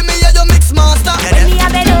 Baby, me a your mix master. When me a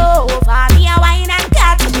bend over, me a wine and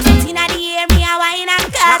cut. Inna the air, me a wine and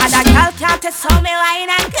cut. And a girl can't test how me wine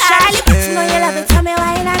and cut. Charly, you know you love it, how me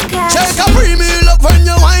wine and cut. Check a premium up when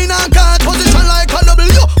you wine and cut. Position like a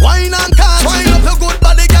W, wine and cut. Wine up your good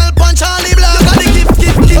body, girl, punch Charly block. You got the gift,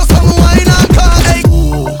 so come wine and cut. Hey,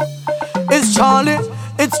 it's Charly.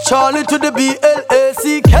 It's Charly to the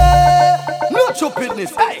B-L-A-C-K. No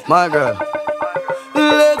stupidness, hey, my girl.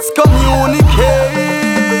 Let's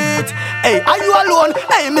communicate. Hey, are you alone?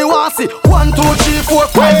 Hey, me want see 1, 2, 3, 4,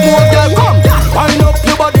 5 more girl come. Wind up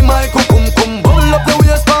your body, my cum. Bubble up your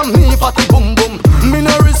waist for me, fatty boom boom. Me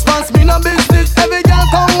no response, me no business. Every girl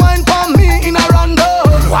come wine for me in a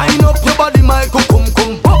random. Wind up your body, my cum.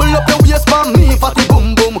 Bubble up your waist for me, fatty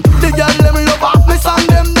boom boom. The girl them love off me song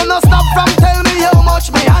them. They no stop from tell me how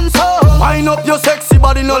much me handsome. Wind up your sexy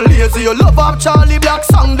body, no lazy. You love up Charly Black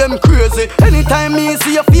song them crazy. Anytime me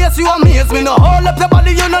see your face, you amaze me. No hold up your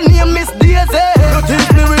body, you no name Miss Daisy. You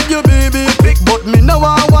tease me with your baby pick, but me no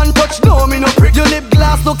want one touch, no me no prick. Your lip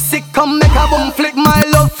glass look sick, come make a bum flick. My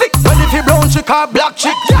love fix, well if you brown chick or black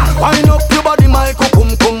chick. Wind up your body, my cum.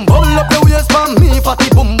 Bubble up your waist for me, fatty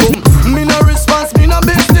boom boom. Me no response, me no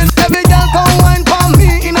business. Every girl come wine for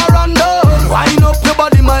me in a random. Wind up your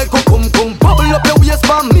body, my cum. Bubble up your waist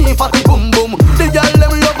for me, fatty boom boom. The girl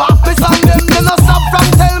them love off me song them. They no stop from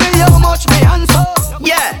tell me how much me handsome.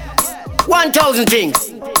 Yeah, 1,000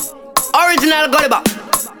 things. Original Gulliver.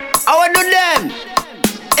 I would do them.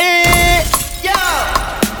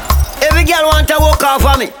 Yeah. Every girl want to walk off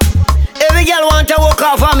of me. Every girl want to walk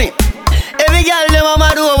off of me. Every girl them a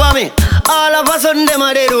mad over me. All of a sudden them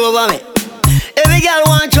a dead over me. Every girl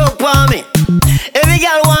want choke for me. Every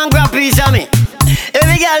girl want grab piece of me.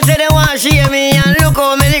 Every girl say they want share me. And look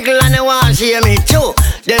how me little and they want share me too.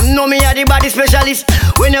 Them know me a the body specialist.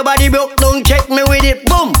 When your body broke, don't check me with it.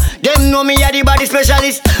 Boom. Them know me a the body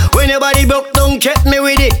specialist. When your body broke, don't check me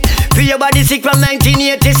with it. for your body sick from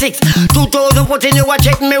 1986. 2014 you were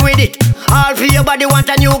checking me with it. All for your body want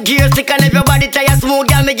a new gear stick. And if your body tire smooth,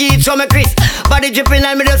 girl, me give it some crisp. Body dripping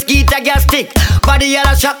and me just get a gas stick. Body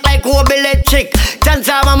yellow shock like Kobe electric. Chance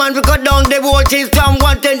of a man we cut down the voltage from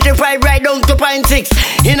 125 right down to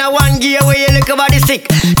 0.6. In a one gear where you look a body sick.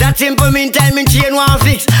 That simple meantime in chain one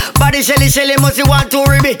fix. Body shelly must you want to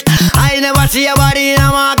ribbit. I never see your body in a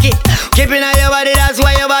market. Keeping on your body, that's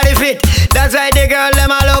why your body fit. That's why the girl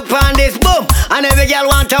them all up on this boom. And every girl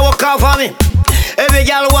want to walk off on me. Every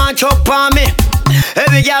girl want chop on me.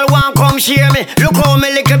 Every girl want come share me. Look how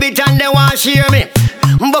me little bit and they want share me.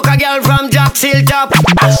 Book a girl from Jack Hilltop.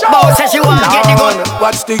 Bow say she want get the gun.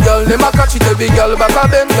 Watch the girl, them a catch it, every girl back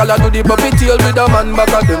of them. Girl a do the puppy tail with a man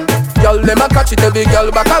back of them. Girl, them a catch it, every girl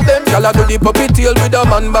back of them. Girl a do the puppy tail with a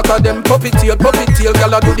man back of them. Puppy tail,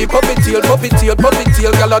 girl a do the puppy tail, puppy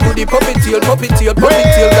tail. Girl a do the puppy tail, puppy tail.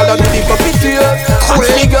 Girl a do the puppy tail. Watch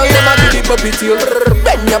the girl, them a do the puppy tail.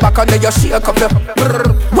 Bend your back and then you shake up your.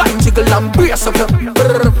 Whine, jiggle and brace up your.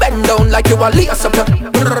 Bend down like you a lace up your.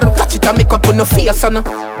 Catch it and make up on your face on.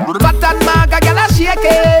 Fat and maga, girl a shake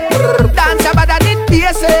it. Dance about that it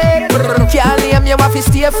basic. Can't name you have to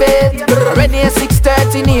stay fit. Ready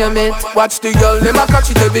 6:30 name it. Watch the girl, them a catch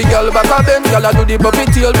it, every girl back of them. Girl a do the puppy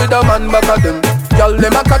tail with a man back of them. Girl,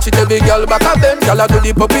 them a catch it, every girl back of them. Girl a do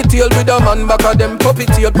the puppy tail with a man back of them. Puppy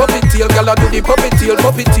tail. Girl a do the puppy tail,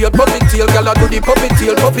 puppy tail. Girl a do the puppy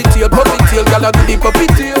tail, puppy tail. Girl a do the puppy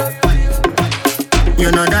tail. You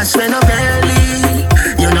know dash when up early.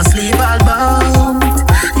 You know sleep all bound.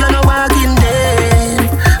 You know walking dead.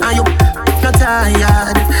 And you not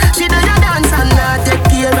tired. She do your dance and not take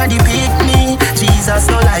care of the picnic. Jesus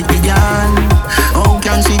no like the girl. How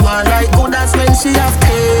can she go like good as when she have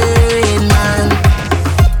pain, man?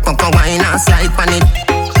 Come wine and slide pan it.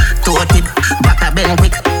 Toe tip, back a bend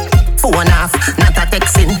quick. Phone off, not a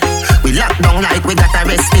texting. We lock down like we got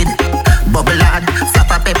arrested. Bubble hard,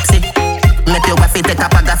 flap a Pepsi. Make your wife take a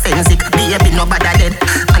bag of fancy. Baby nobody dead.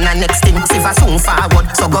 And the next thing, see for soon forward.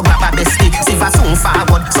 So go grab a bestie. See for soon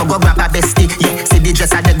forward. So go grab a bestie. Yeah, see the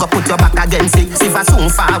dresser they go put your back against it. See for soon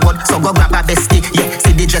forward. So go grab a bestie. Yeah,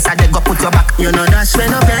 see the dresser they go put your back. You know dash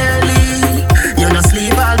when up early. You know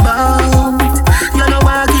sleep all bound. You know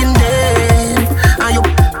walking dead. And you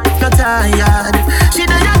not tired. She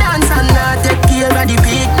do your dance and not take care of the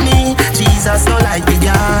picnic. Jesus no like the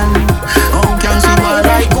girl. How can she go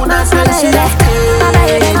like good as when she have pain?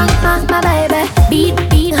 My baby,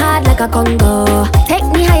 beat hard like a Congo. Take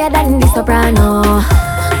me higher than the soprano.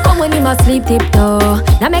 Come when you must sleep tiptoe.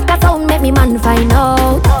 Now make a sound, make me man find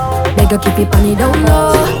out. Beg you keep it on it down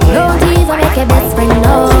low. Don't tease or make your best friend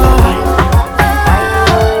know.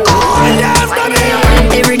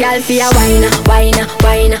 Every girl feel whine.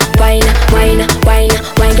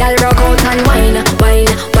 Girl rock out and whine.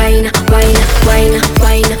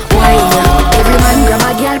 Every man grab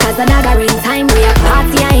a girl 'cause the dagger in time. We a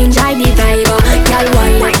party and enjoy the vibe. Girl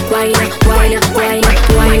whine.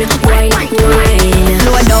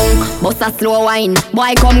 Slow down, bust a slow wine.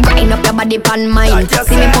 Boy come grind up your body pan mine.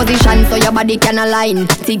 See me position so your body can align.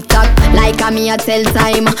 Tick tock like a me a tell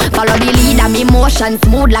time. Follow the lead of me motion,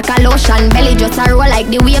 smooth like a lotion. Belly just a roll like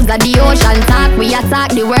the waves of the ocean. Talk we attack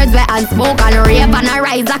the words we unspoken. Rave and a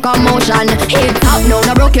rise a commotion. Hip top now,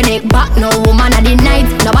 no broke your neck back. No woman of the night,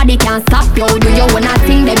 nobody can stop you. Do you wanna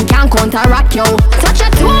think them can counteract you? Touch a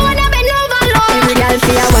toe when I bend over low. Every girl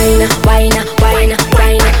feel whine.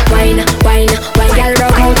 Girl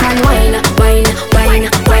rock out and whine.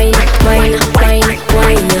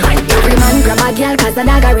 Every man grab a girl 'cause the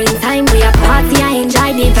dagger in time. We a party and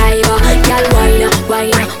enjoy the vibe. Girl whine.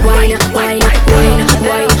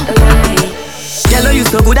 Girl, you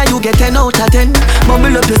so good that you get 10 out of 10.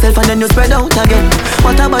 Bubble up yourself and then you spread out again.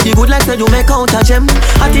 What about the good like so you make out a gem?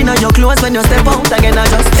 Hot in your clothes when you step out again. I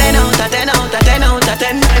just 10 out of 10 out of 10 out of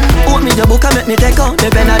 10. Hold me your book and make me take out the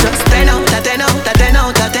pen. I just 10 out of 10 out of 10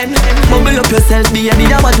 out of 10. Bubble up yourself, baby,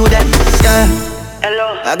 that what to them. Yeah.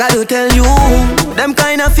 Hello. I gotta tell you, them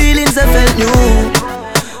kind of feelings I felt new.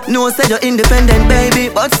 No say you're independent, baby,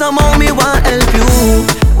 but somehow me want help you.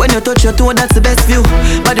 When you touch your toe, that's the best view.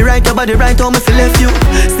 Body right, how me feel left you.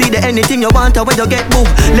 See the anything you want, or when you get boo.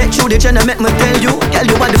 Let you the channel, make me tell you, girl,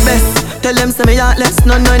 you are the best. Tell them say me heartless,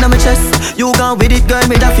 none in my chest. You gone with it, girl,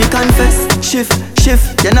 me that fi confess. Shift,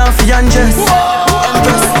 you're not fi undress.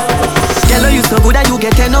 Empress. Girl, you so good that you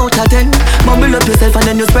get 10 out of 10. Bubble up yourself and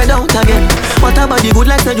then you spread out again. What about the good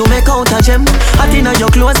like so you make out a gem? Hot in your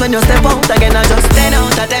clothes when you step out again. I just 10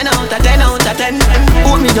 out of 10 out of 10 out of 10.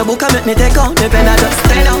 Hold me your book and make me take out the pen. I just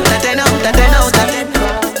 10 out of 10 out of 10 out of 10.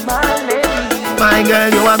 My girl,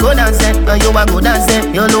 you are good as it. You are good as it.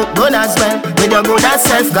 You look good as well. With your good as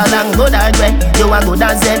self, girl, I'm good as well. You are good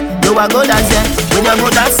as it. You are good as it. With your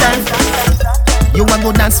good as self. You are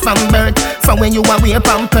good as from birth. From when you are wear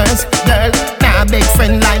pampers, girl. Nah, big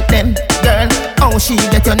friend like them, girl. Oh, she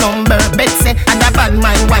get your number, Betsy. And a bad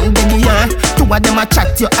mind one baby year. Two of them a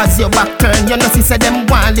chat you as your back turn. You know she said them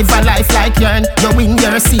want live a life like yourn. You win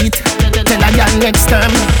your seat. Tell a girl next term.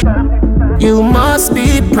 You must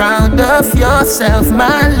be proud of yourself,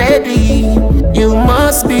 my lady. You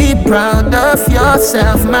must be proud of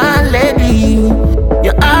yourself, my lady.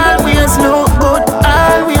 You always look good,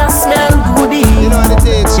 always smell goody. You know what it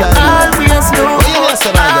takes, you always look good,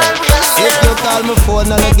 if you call my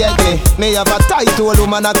phone and you get me have a tight old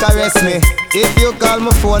woman that caress me. If you call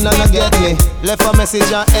my phone and you get me, left a message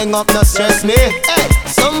and hang up, no stress me. Hey,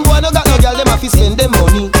 some boy no got no girl, them have to spend them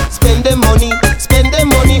money. Spend them money, spend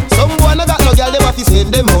them money. Some boy no got no girl, them have to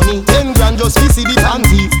spend them money. 10 grand just to see the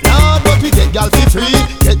panty. Nah, but we get girl for free,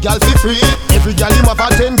 get girl for free. Every girl him have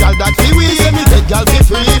a 10 girl that fi we. Say me get girl for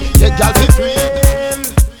free, get girl for free.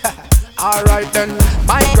 Alright then,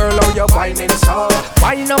 my girl, how you whining so?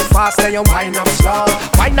 Whine up fast, then you whine up slow.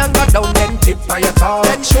 Whine and go down, then tip on your toe.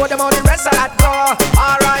 Then show them how the rest of that go.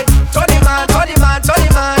 Alright, Tuddy man, Tuddy man, Tuddy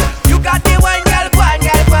man. You got the wine, girl, wine,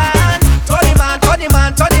 girl, wine. Tuddy man, Tuddy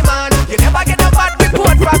man, Tuddy man. You never get a bad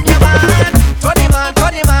report from your man. Tuddy man,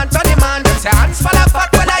 Tuddy man, Tuddy man. Them say hands fall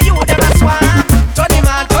apart, well are you them a swam. Tuddy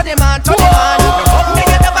man, Tuddy man, Tuddy man. You hope they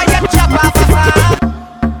you never get chop off a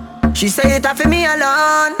farm. She say it for me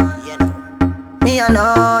alone. Me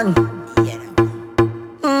alone.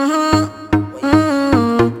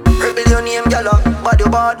 Rebel your name, gyal, body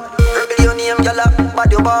bad. Rebel your name, gyal,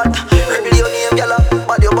 body bad. Rebel your name, gyal,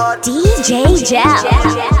 body bad. DJ JEL.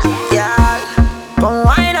 Gyal, come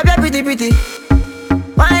wind up your pretty pretty.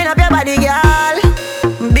 Wind up your body, gyal.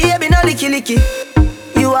 Baby, no licky licky.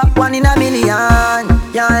 You are one in a million.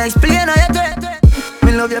 Can't explain how you do it.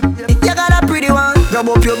 Me love you. You got a pretty one. Grab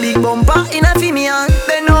up your big bumper in a Fimian.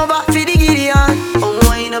 Bend over for the Gideon.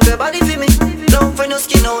 Wind up your body for me. Don't find no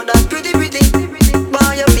skin out, that's pretty pretty.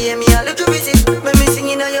 Boy, you pay me a little visit. When me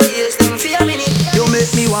singing on your ears, sing for a minute. You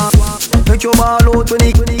make me warm. Make your ball out when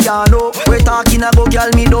it gone up. We're talking about girl,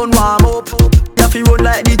 me don't warm up. You feel run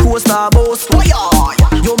like the coaster boss.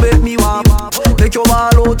 You make me warm. Make your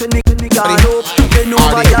ball out when it gone up. Bend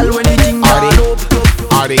over girl when the thing gone up.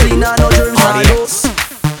 Clean and no germs gone up.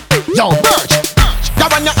 Yo, Birch, that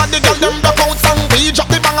when you add the girl them rock out song, we drop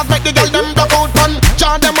the bangers make the girl them rock out fun.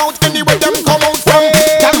 Jar them out anywhere them come out from.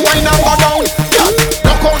 Girl wine and go down, girl.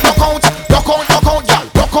 Rock out, rock out, rock out, rock out, girl.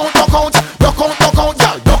 Rock out, rock out, rock out, rock out,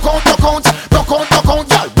 girl. Rock out, rock out, rock out, rock out,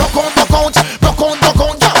 girl. Rock out, rock out, rock out, rock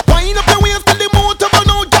out, girl. Wind up your waist till the motor run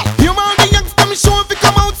out, girl. You man the youngster me show if you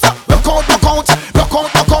come out, sir. Rock out, rock out, rock out,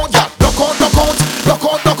 rock out, girl. Rock out, rock out, rock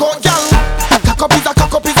out, rock out, girl. Cock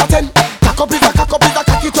up is a 10. Cock up is a cock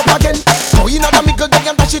it up again. Go in on the middle, then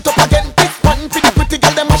you dash it up again. This one for the pretty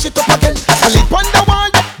girl, then mash it up again. A lip on the wall,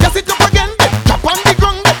 gas it up again. Drop on the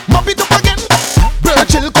ground, mop it up again.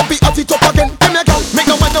 Virgil copy at it up again. Give me a girl, make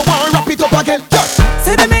no man no one wrap it up again.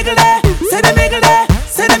 Say the middle there, say the middle there,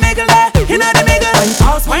 say the middle there. You know the middle. Wine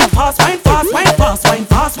fast, wine fast, wine fast, wine fast, wine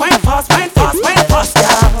fast, wine fast, wine fast, wine fast.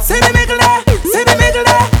 Say the middle there, say the middle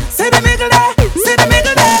there, say the middle there, say the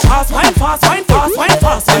middle there. Fast, wine fast, wine fast, wine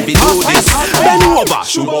fast. Let me do this. Bend over,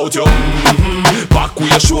 show out your back where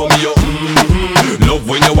you show me your love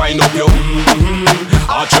when you wind up your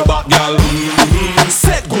arch your back, girl.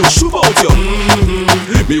 Set good, show out your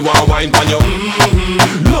me want wine on your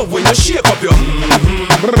love when you shake up your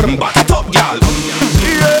back it up, girl.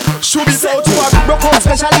 Should be so to a rock out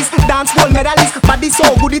specialist, dance gold medalist. Body so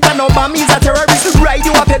good it and over me is a terrorist. Ride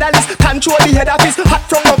you a pedalist, control the head office. Hot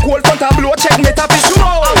from the cold front and blow check metaphys.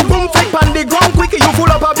 Boom flip on the ground quick, you full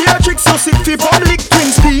up a beer tricks. You sit for public,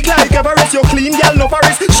 twin speak like Everest. You clean girl no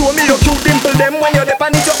Paris. Show me your cute dimple them when you're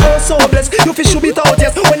depend it. You're oh so blessed. You fish should be out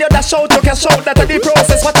yes. When you dash out you can shout that the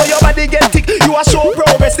process. What how your body get thick, you are show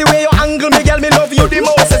progress. The way you angle me girl, me love you the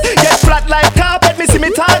most. Get flat like carpet, me see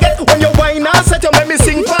me target. When you whine and set you make me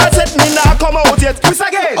sing fast. Me nah come out yet. Twist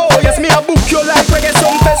again. Oh yes, me a book you like reggae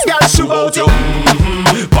some fest girl shoot out you.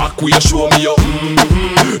 Back where you show me your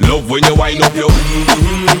love when you wind up your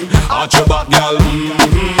arch your back, girl.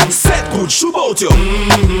 Set good shoot out you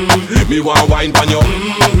Me want wine pon you.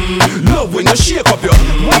 Love when you shake up your.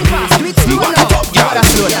 Wine fast, do it slow now.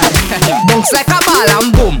 Bounce like a ball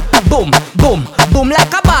and boom, boom, boom, boom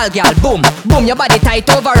like a ball, girl. Boom, boom, your body tight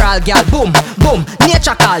overall, girl. Boom, boom,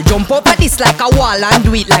 nature call. Jump over this like a wall and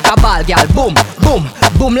do it like a ball, girl. Boom, boom,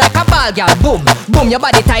 boom like a ball, girl. Boom, boom, your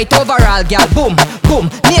body tight overall, girl. Boom, boom,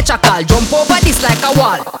 nature call. Jump over this like a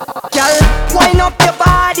wall, girl. Wind up your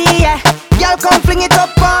body, yeah. Girl, come fling it up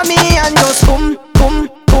for me and just boom, boom,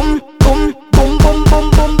 boom, boom, boom, boom, boom,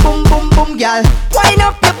 boom, boom, boom, boom, girl. Wind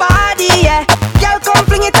up your body, yeah. Girl, come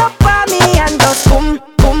fling it up for me and just boom,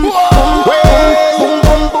 boom, boom, boom, boom,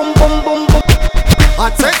 boom, boom, boom, boom, boom. A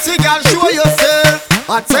sexy girl, show yourself.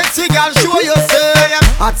 A sexy girl, show yourself.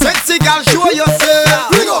 A sexy girl, show yourself.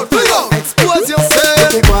 Bring out, expose yourself.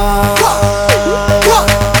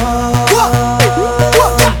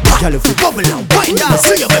 Girl, if you bubble now, wind down,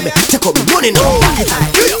 see you, baby. Take up the money now, back it up,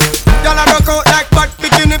 do you? Girl, I rock out like bad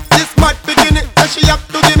bikini. This mad bikini, so she have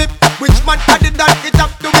to give me. Which man added that? It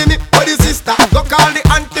have to be me. But the sister, go call the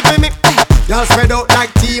auntie for me. Girl spread out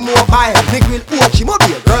like T.O.K. Nick will watch him up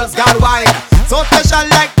here, girls gone wild. So special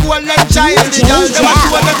like cool and child. The girl them a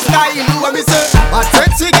show them style. What me say? A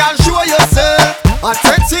sexy girl, show yourself. A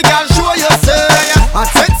sexy girl, show yourself. A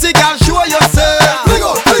sexy girl, show yourself. Bring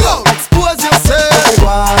out, expose yourself.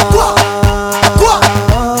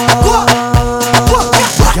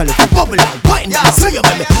 Girl, if you bubble and wine, see you,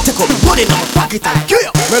 baby. Take out the money now, pack it and kill you.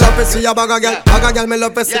 Me love to see a bag of girl, me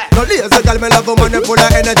love to see. No lazy girl, me love a man full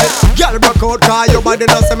of energy. Girl, broke out, cause your body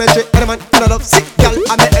no symmetry. Any man, I love sick girl,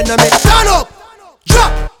 I'm the enemy. Stand up,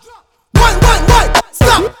 drop, one,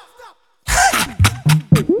 stop.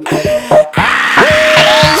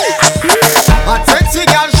 A sexy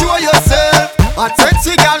girl, show yourself. A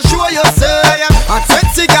sexy girl, show yourself. A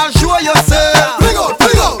sexy girl, show yourself. Bring out,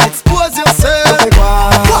 expose yourself.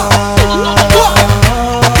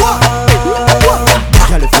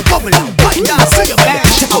 Girl, if you bubble and wind down, see you, baby.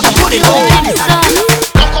 Check out the money now.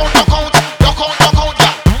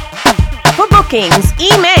 For bookings,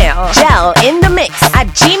 email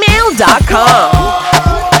jelinthemix@gmail.com.